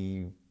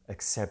maybe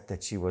accept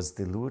that she was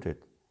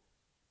deluded.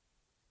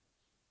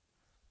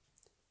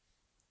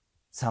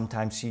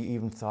 Sometimes she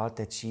even thought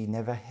that she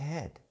never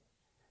had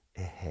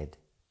a head.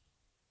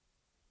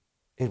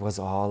 It was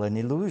all an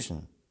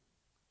illusion.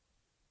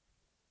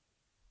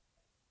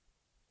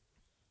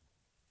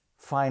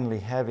 Finally,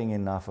 having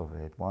enough of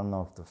it, one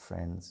of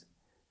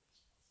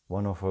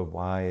her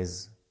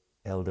wise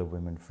elder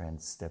women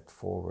friends stepped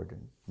forward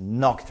and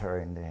knocked her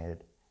in the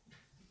head.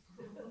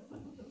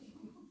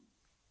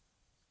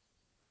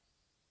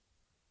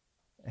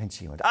 And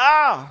she went,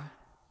 "Ah!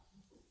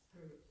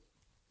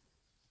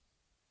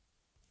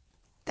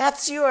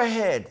 That's your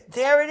head!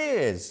 There it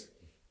is!"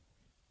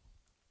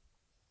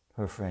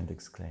 Her friend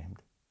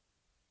exclaimed.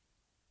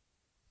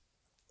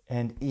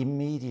 And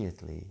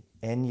immediately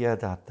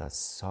Enyadatta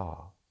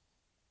saw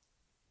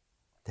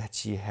that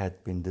she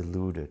had been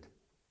deluded,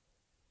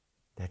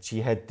 that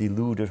she had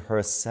deluded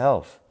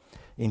herself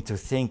into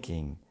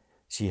thinking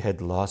she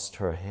had lost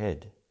her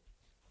head,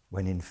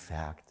 when in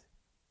fact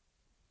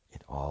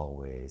it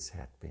always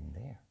had been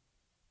there.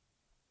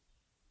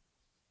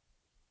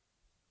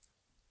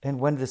 And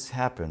when this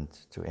happened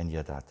to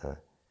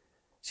Enyadatta,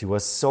 she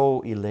was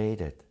so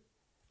elated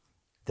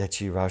that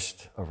she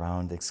rushed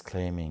around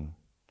exclaiming,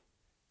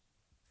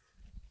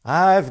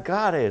 I've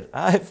got it,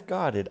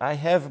 I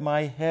have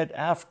my head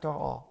after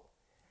all.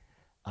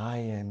 I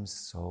am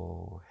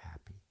so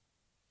happy.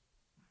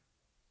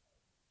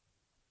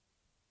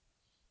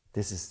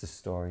 This is the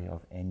story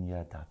of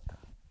Enyadatta.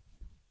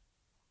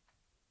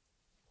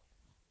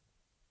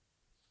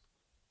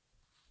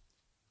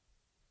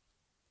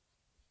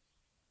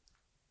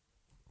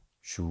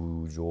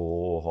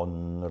 Shujo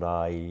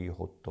honrai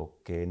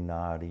hotoke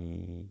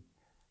nari.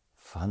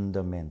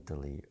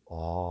 Fundamentally,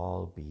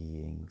 all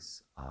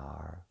beings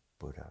are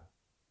Buddha.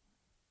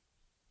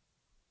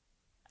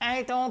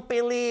 I don't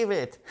believe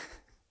it.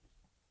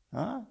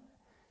 Huh?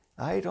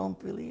 I don't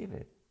believe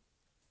it.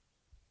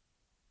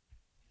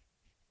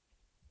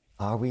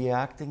 Are we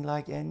acting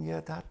like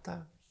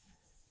Enyadatta?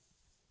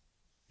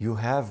 You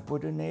have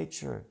Buddha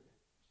nature.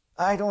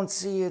 I don't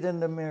see it in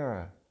the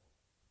mirror.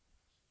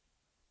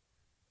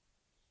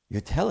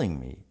 You're telling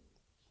me,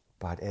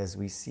 but as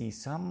we see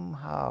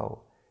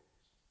somehow,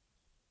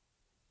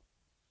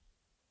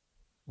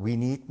 we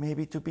need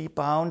maybe to be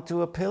bound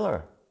to a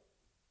pillar.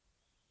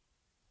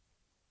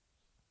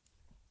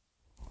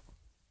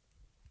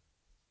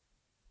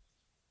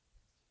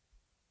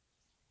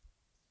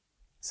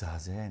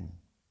 Zazen.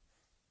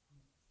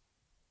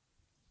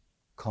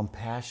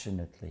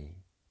 Compassionately.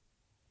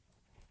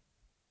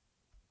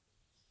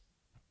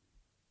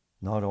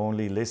 Not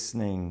only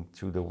listening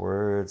to the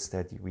words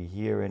that we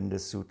hear in the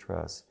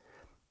sutras,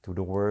 to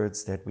the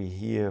words that we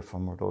hear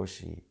from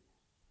Roshi,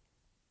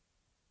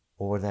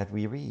 or that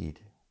we read,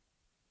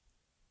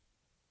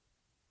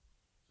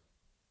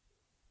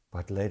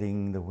 but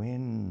letting the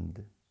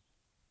wind,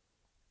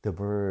 the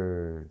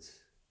birds,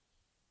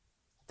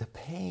 the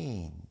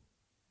pain,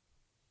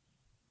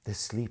 the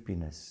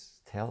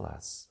sleepiness tell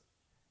us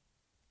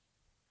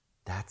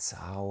that's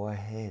our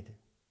head.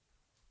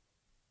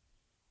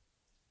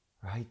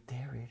 Right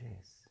there it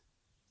is.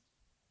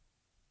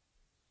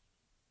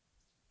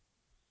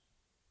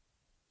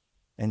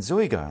 And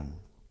Zuigan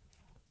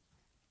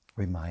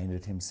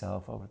reminded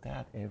himself of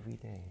that every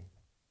day.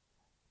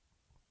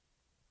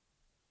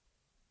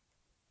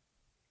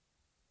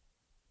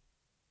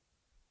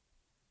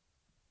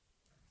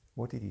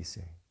 What did he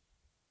say?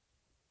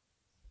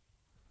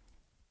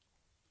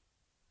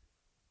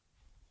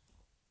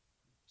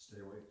 Stay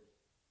awake.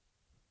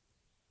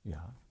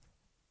 Yeah.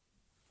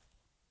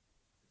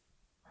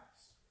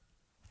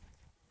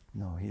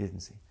 No, he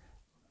didn't say.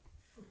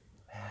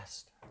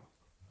 Master.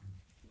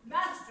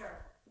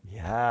 Master.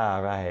 Yeah,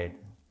 right.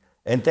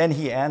 And then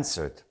he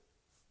answered.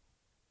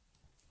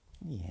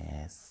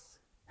 Yes.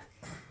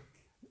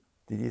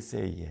 Did he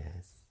say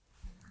yes?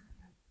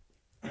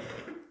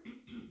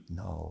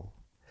 No.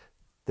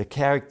 The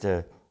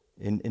character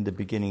in the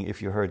beginning,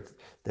 if you heard,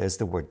 there's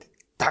the word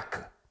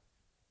tak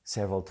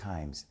several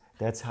times.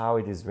 That's how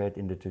it is read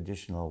in the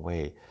traditional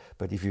way.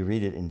 But if you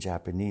read it in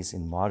Japanese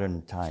in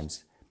modern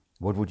times,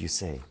 what would you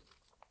say?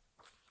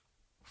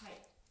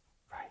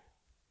 Right.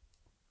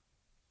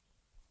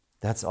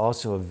 That's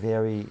also a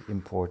very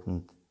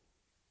important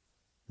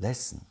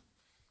lesson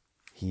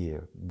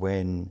here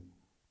when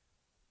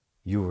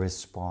you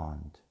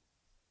respond.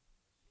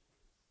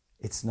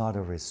 It's not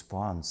a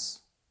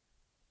response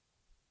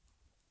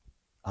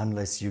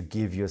unless you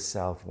give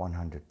yourself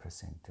 100%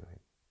 to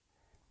it.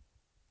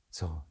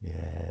 So,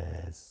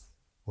 yes,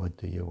 what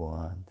do you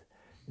want?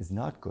 Is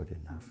not good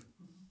enough.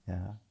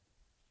 Yeah.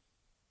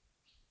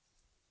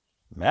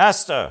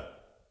 Master!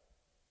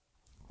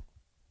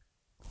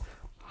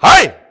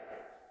 Hi!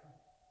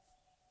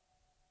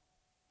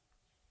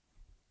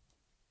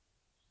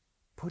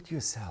 Put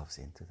yourselves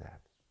into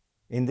that.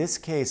 In this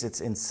case,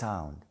 it's in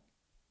sound.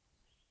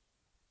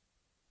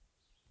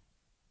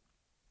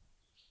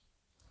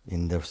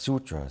 In the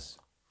sutras,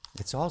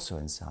 it's also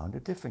in sound, a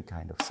different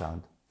kind of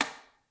sound.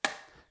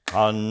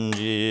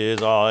 Kanji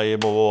zai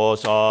bo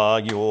sa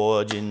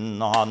gyo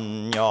jin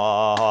han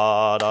ya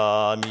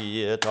hara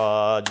mi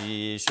ta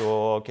ji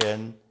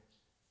shoken.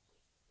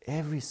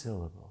 Every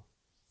syllable.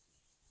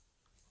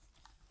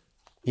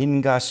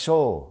 In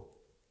gasho.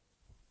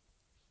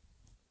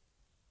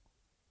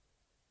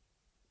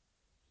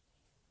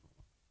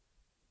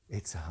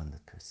 It's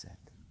 100%.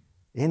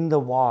 In the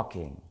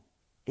walking,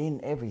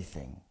 in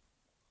everything.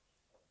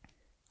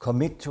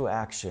 Commit to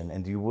action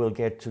and you will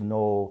get to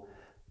know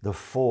the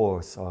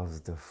fourth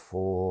of the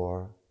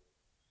four.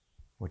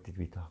 What did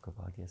we talk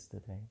about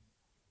yesterday?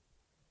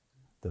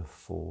 The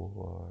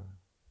four.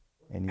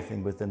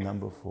 Anything with the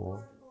number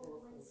 4?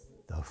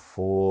 The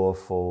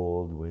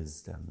fourfold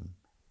wisdom.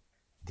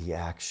 The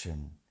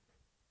action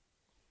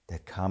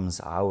that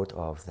comes out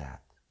of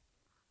that.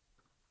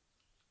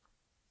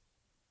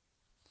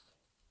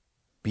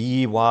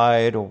 Be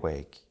wide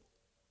awake.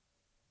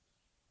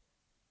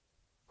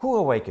 Who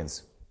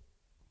awakens?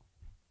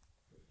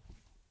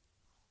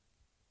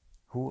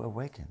 Who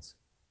awakens?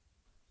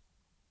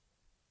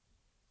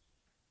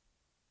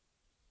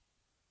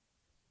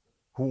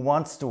 Who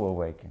wants to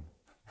awaken?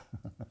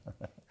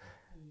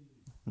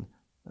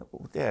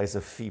 There is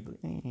a feeble.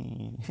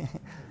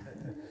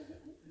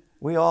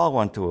 We all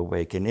want to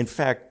awaken. In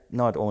fact,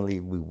 not only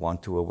we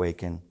want to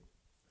awaken,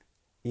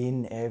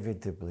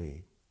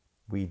 inevitably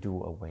we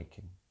do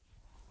awaken.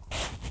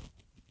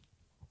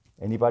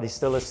 Anybody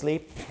still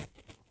asleep?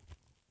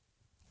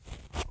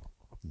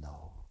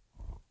 No.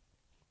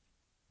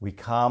 We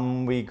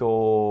come, we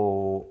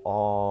go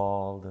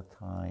all the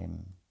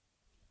time.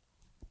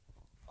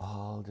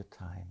 All the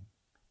time.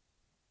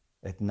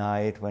 At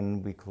night,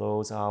 when we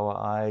close our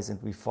eyes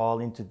and we fall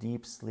into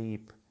deep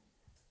sleep,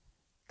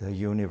 the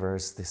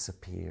universe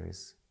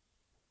disappears.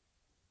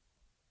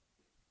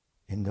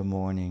 In the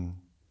morning,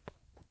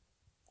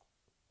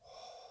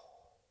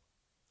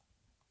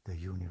 the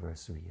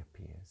universe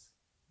reappears.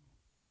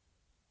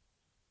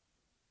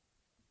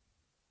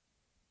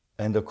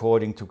 And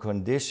according to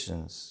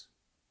conditions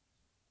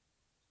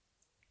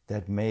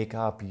that make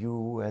up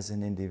you as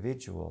an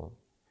individual,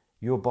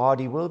 your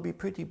body will be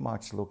pretty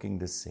much looking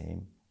the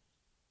same,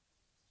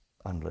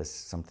 unless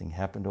something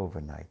happened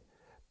overnight.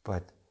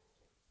 But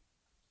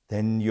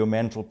then your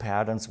mental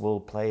patterns will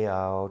play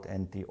out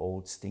and the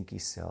old stinky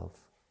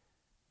self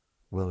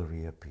will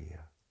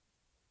reappear.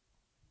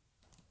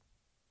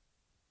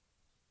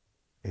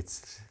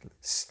 It's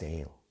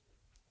stale.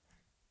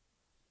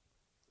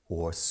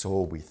 Or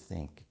so we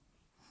think.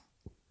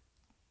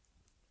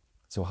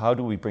 So how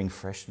do we bring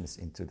freshness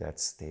into that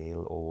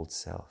stale old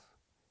self?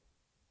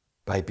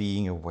 By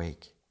being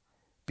awake.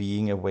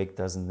 Being awake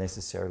doesn't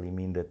necessarily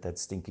mean that that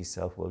stinky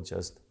self will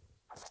just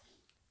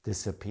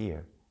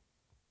disappear.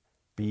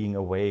 Being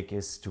awake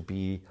is to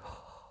be,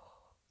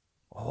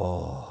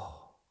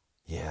 oh,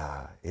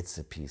 yeah, it's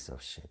a piece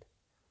of shit.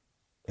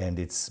 And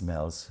it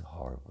smells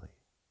horribly.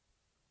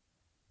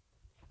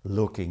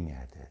 Looking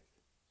at it.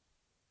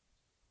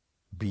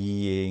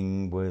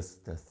 Being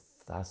with the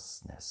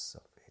thusness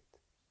of it.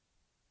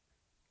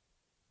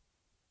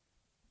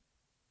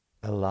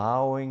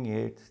 Allowing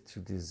it to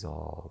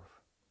dissolve.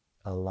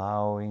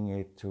 Allowing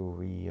it to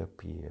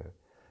reappear.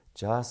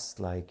 Just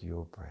like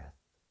your breath.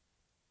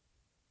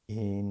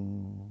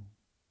 In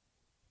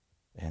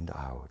and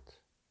out.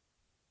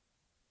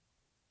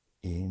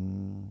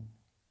 In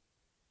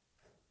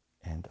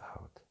and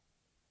out.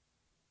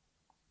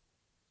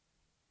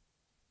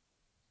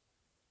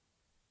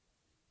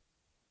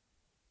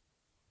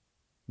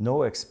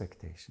 No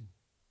expectation.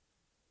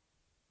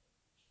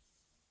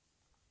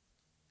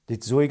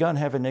 Did Zuigan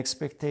have an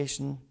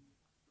expectation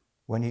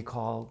when he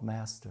called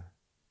Master?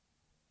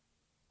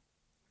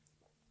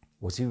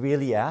 Was he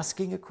really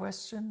asking a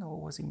question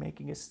or was he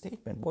making a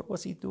statement? What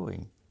was he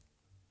doing?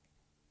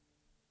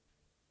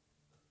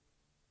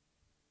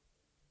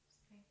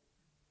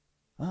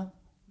 Huh?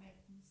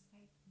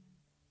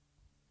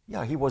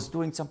 Yeah, he was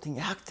doing something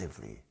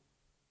actively.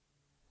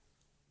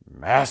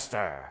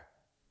 Master,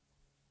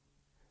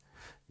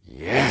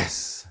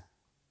 Yes.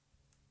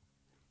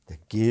 The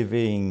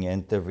giving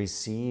and the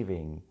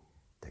receiving.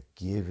 The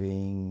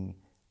giving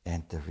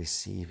and the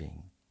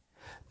receiving.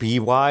 Be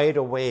wide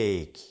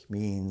awake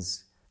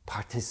means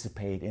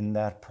participate in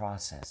that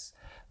process.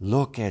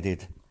 Look at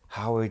it,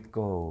 how it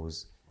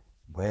goes,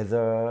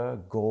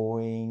 whether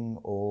going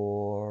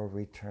or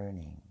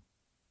returning.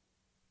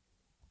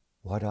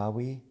 What are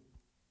we?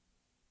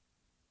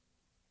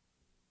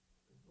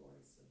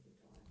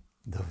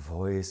 The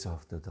voice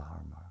of the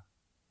Dharma.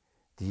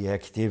 The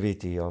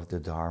activity of the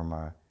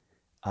Dharma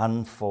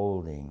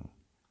unfolding.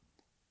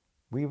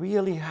 We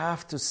really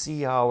have to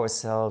see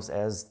ourselves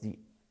as the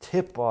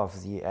tip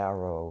of the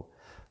arrow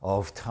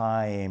of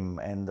time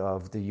and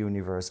of the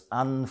universe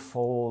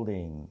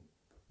unfolding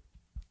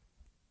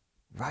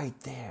right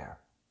there.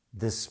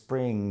 The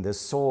spring, the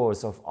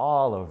source of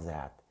all of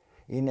that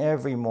in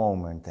every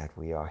moment that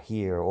we are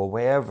here or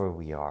wherever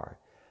we are,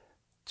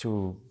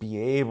 to be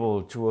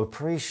able to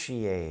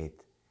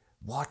appreciate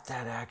what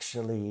that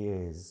actually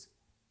is,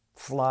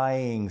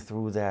 flying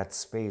through that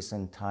space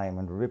and time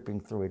and ripping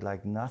through it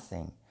like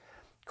nothing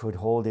could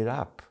hold it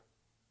up,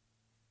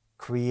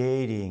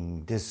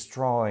 creating,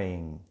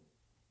 destroying,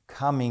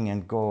 coming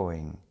and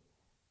going.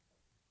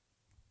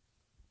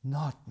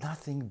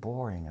 Nothing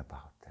boring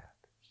about that.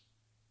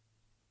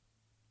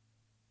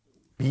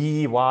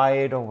 Be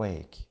wide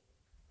awake,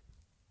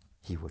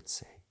 he would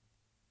say.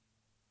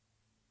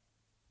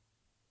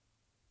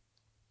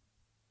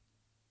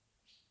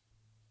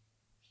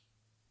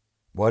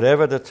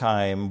 Whatever the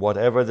time,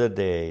 whatever the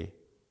day,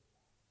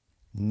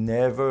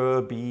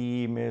 never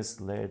be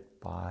misled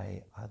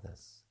by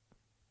others.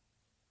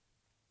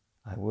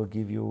 I will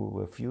give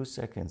you a few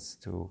seconds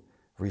to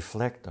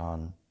reflect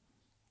on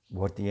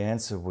what the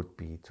answer would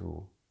be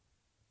to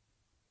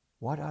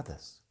what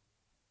others?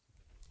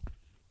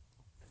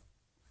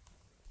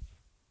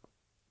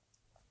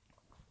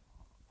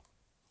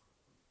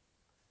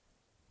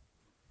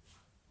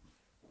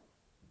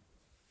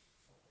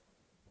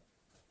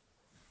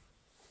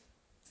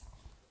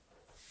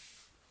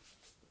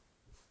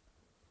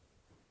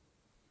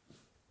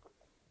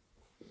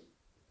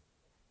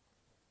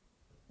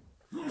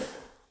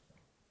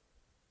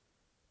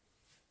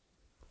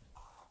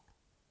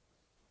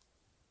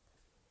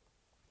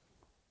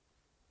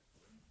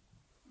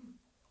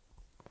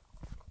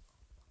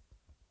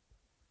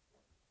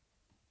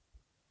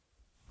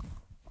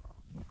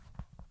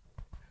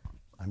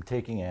 I'm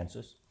taking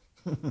answers.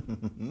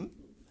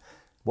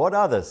 What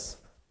others?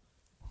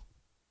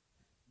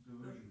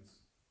 Delusions.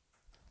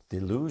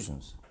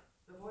 Delusions.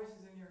 The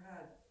voices in your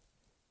head.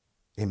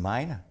 In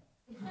mine?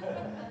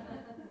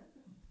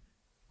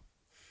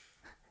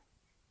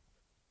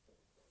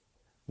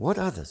 What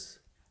others?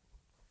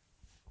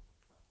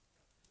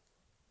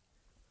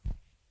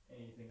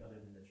 Anything other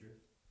than the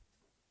truth?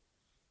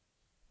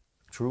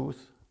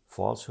 Truth,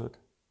 falsehood,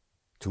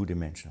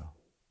 two-dimensional.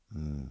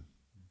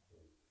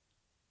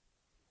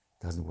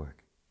 Doesn't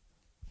work.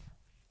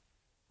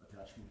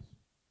 Attachments.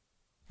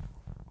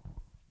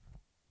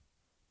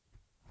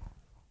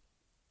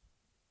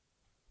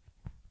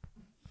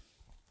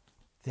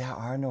 There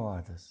are no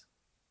others.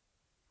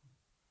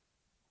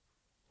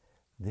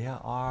 There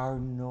are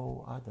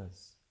no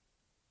others.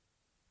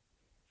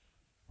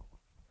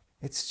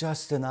 It's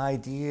just an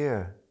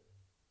idea,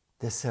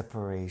 the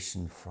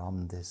separation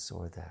from this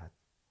or that.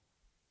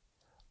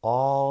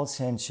 All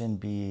sentient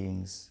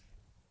beings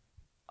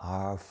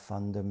are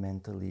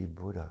fundamentally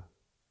Buddha.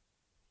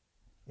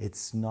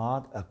 It's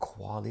not a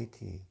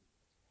quality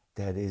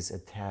that is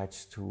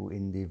attached to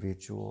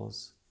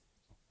individuals.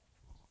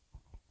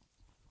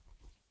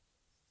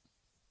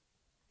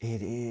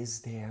 It is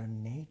their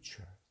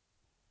nature.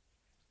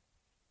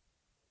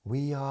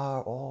 We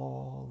are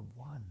all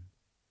one.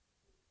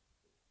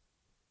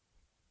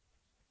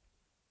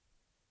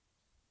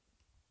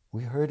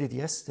 We heard it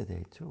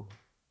yesterday too.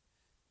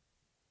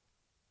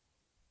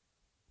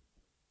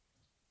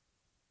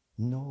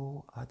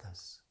 No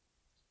others.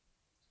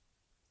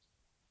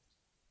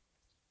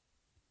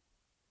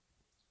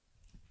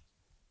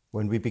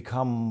 When we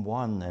become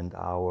one and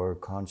our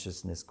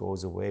consciousness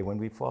goes away, when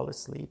we fall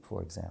asleep,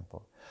 for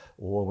example,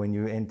 or when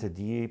you enter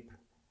deep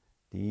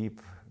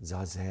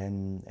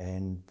zazen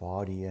and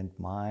body and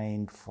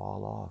mind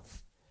fall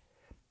off,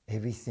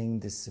 everything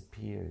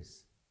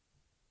disappears.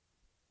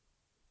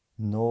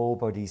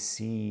 Nobody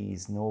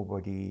sees,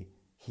 nobody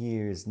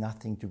hears,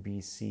 nothing to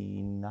be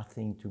seen,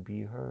 nothing to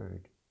be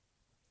heard.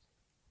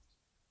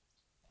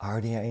 Are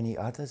there any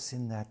others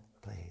in that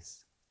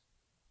place?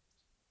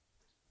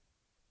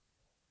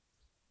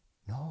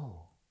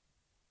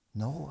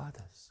 No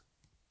others.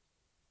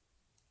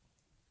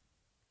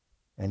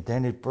 And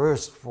then it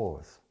burst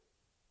forth.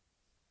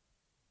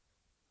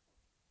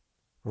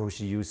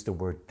 Roshi used the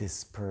word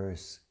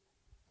disperse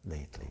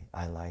lately.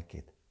 I like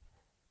it.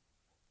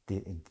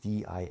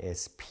 D-I-S-P-E-R-S-E.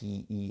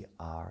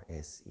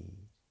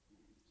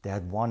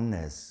 That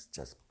oneness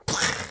just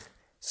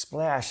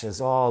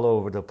splashes all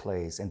over the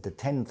place and the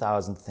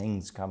 10,000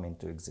 things come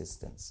into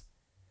existence.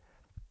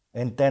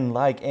 And then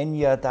like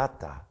Enya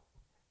Datta,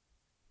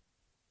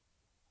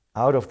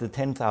 Out of the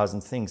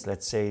 10,000 things,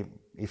 let's say,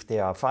 if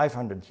there are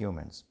 500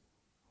 humans,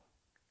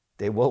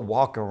 they will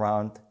walk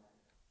around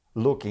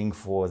looking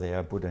for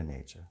their Buddha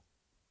nature.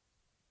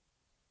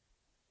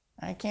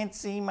 I can't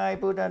see my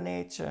Buddha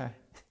nature.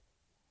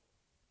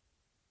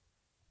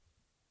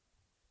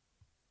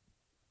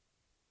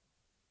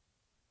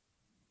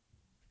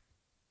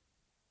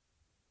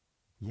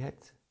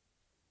 Yet,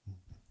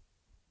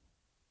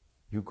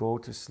 you go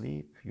to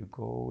sleep, you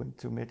go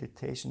into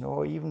meditation,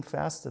 or even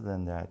faster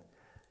than that.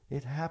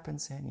 It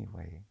happens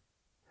anyway.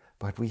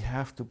 But we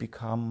have to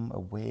become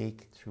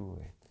awake to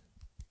it.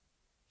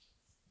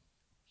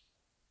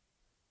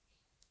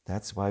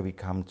 That's why we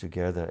come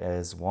together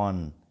as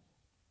one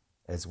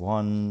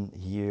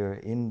here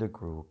in the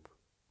group.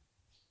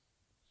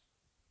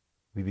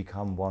 We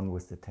become one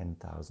with the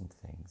 10,000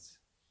 things.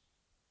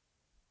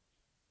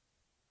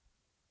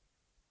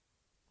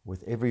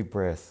 With every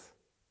breath,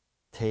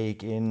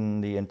 take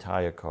in the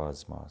entire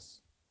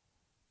cosmos.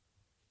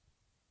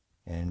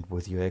 And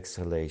with your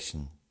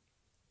exhalation,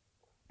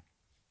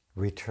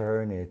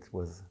 return it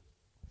with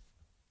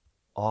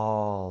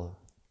all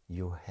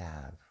you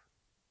have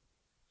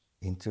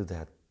into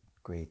that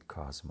great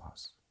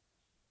cosmos.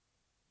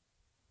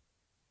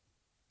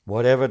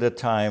 Whatever the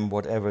time,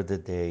 whatever the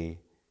day,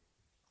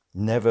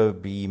 never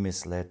be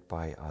misled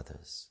by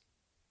others.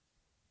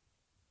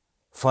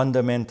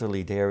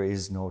 Fundamentally, there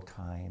is no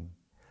time.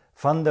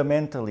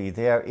 Fundamentally,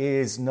 there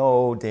is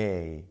no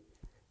day.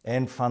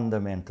 And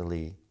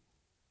fundamentally,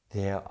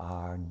 there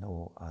are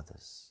no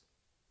others.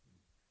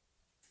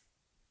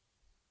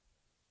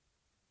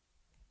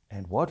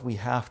 And what we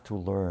have to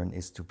learn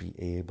is to be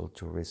able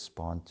to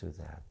respond to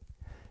that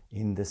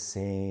in the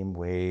same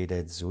way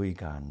that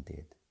Zuigan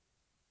did.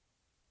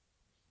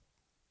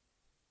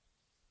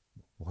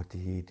 What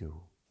did he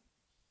do?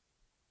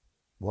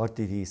 What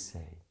did he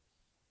say?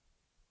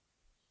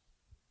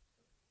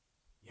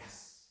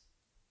 Yes.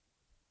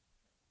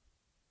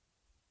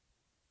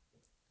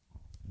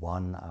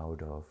 One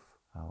out of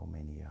how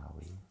many are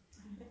we?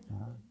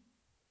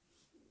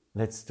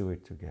 Let's do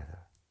it together.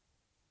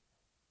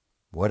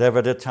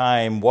 Whatever the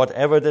time,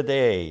 whatever the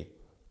day,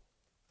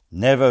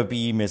 never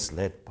be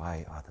misled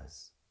by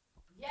others.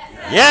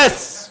 Yes.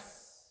 Yes!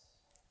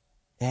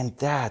 And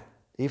that,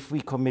 if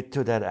we commit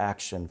to that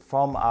action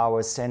from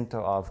our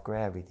center of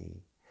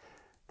gravity,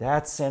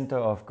 that center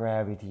of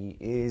gravity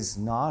is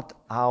not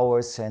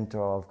our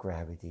center of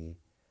gravity,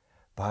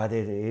 but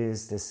it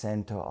is the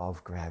center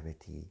of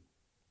gravity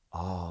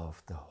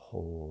of the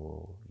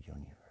whole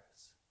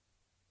universe.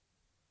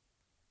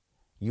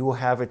 You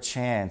have a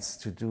chance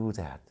to do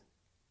that.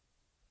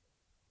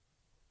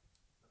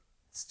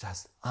 It's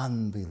just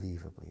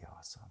unbelievably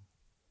awesome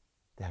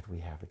that we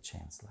have a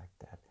chance like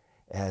that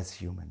as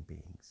human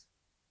beings.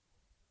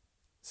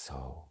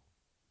 So,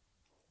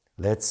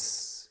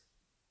 let's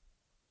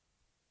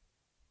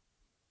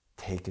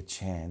take a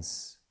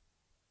chance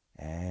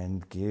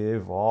and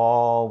give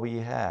all we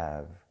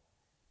have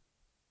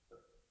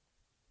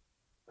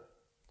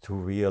to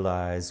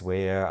realize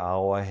where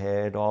our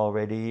head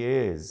already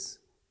is,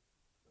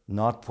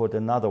 not put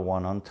another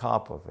one on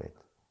top of it,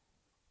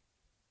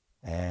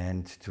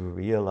 and to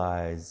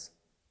realize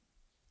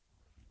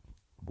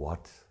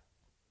what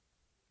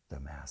the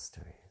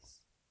Master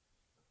is.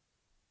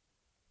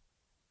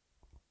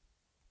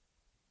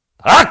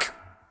 Tak!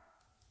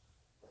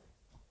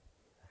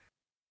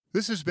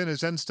 This has been a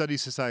Zen Study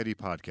Society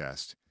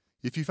podcast.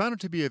 If you found it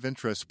to be of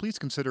interest, please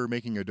consider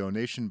making a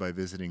donation by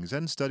visiting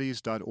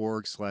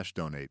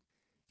zenstudies.org/donate.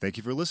 Thank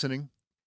you for listening.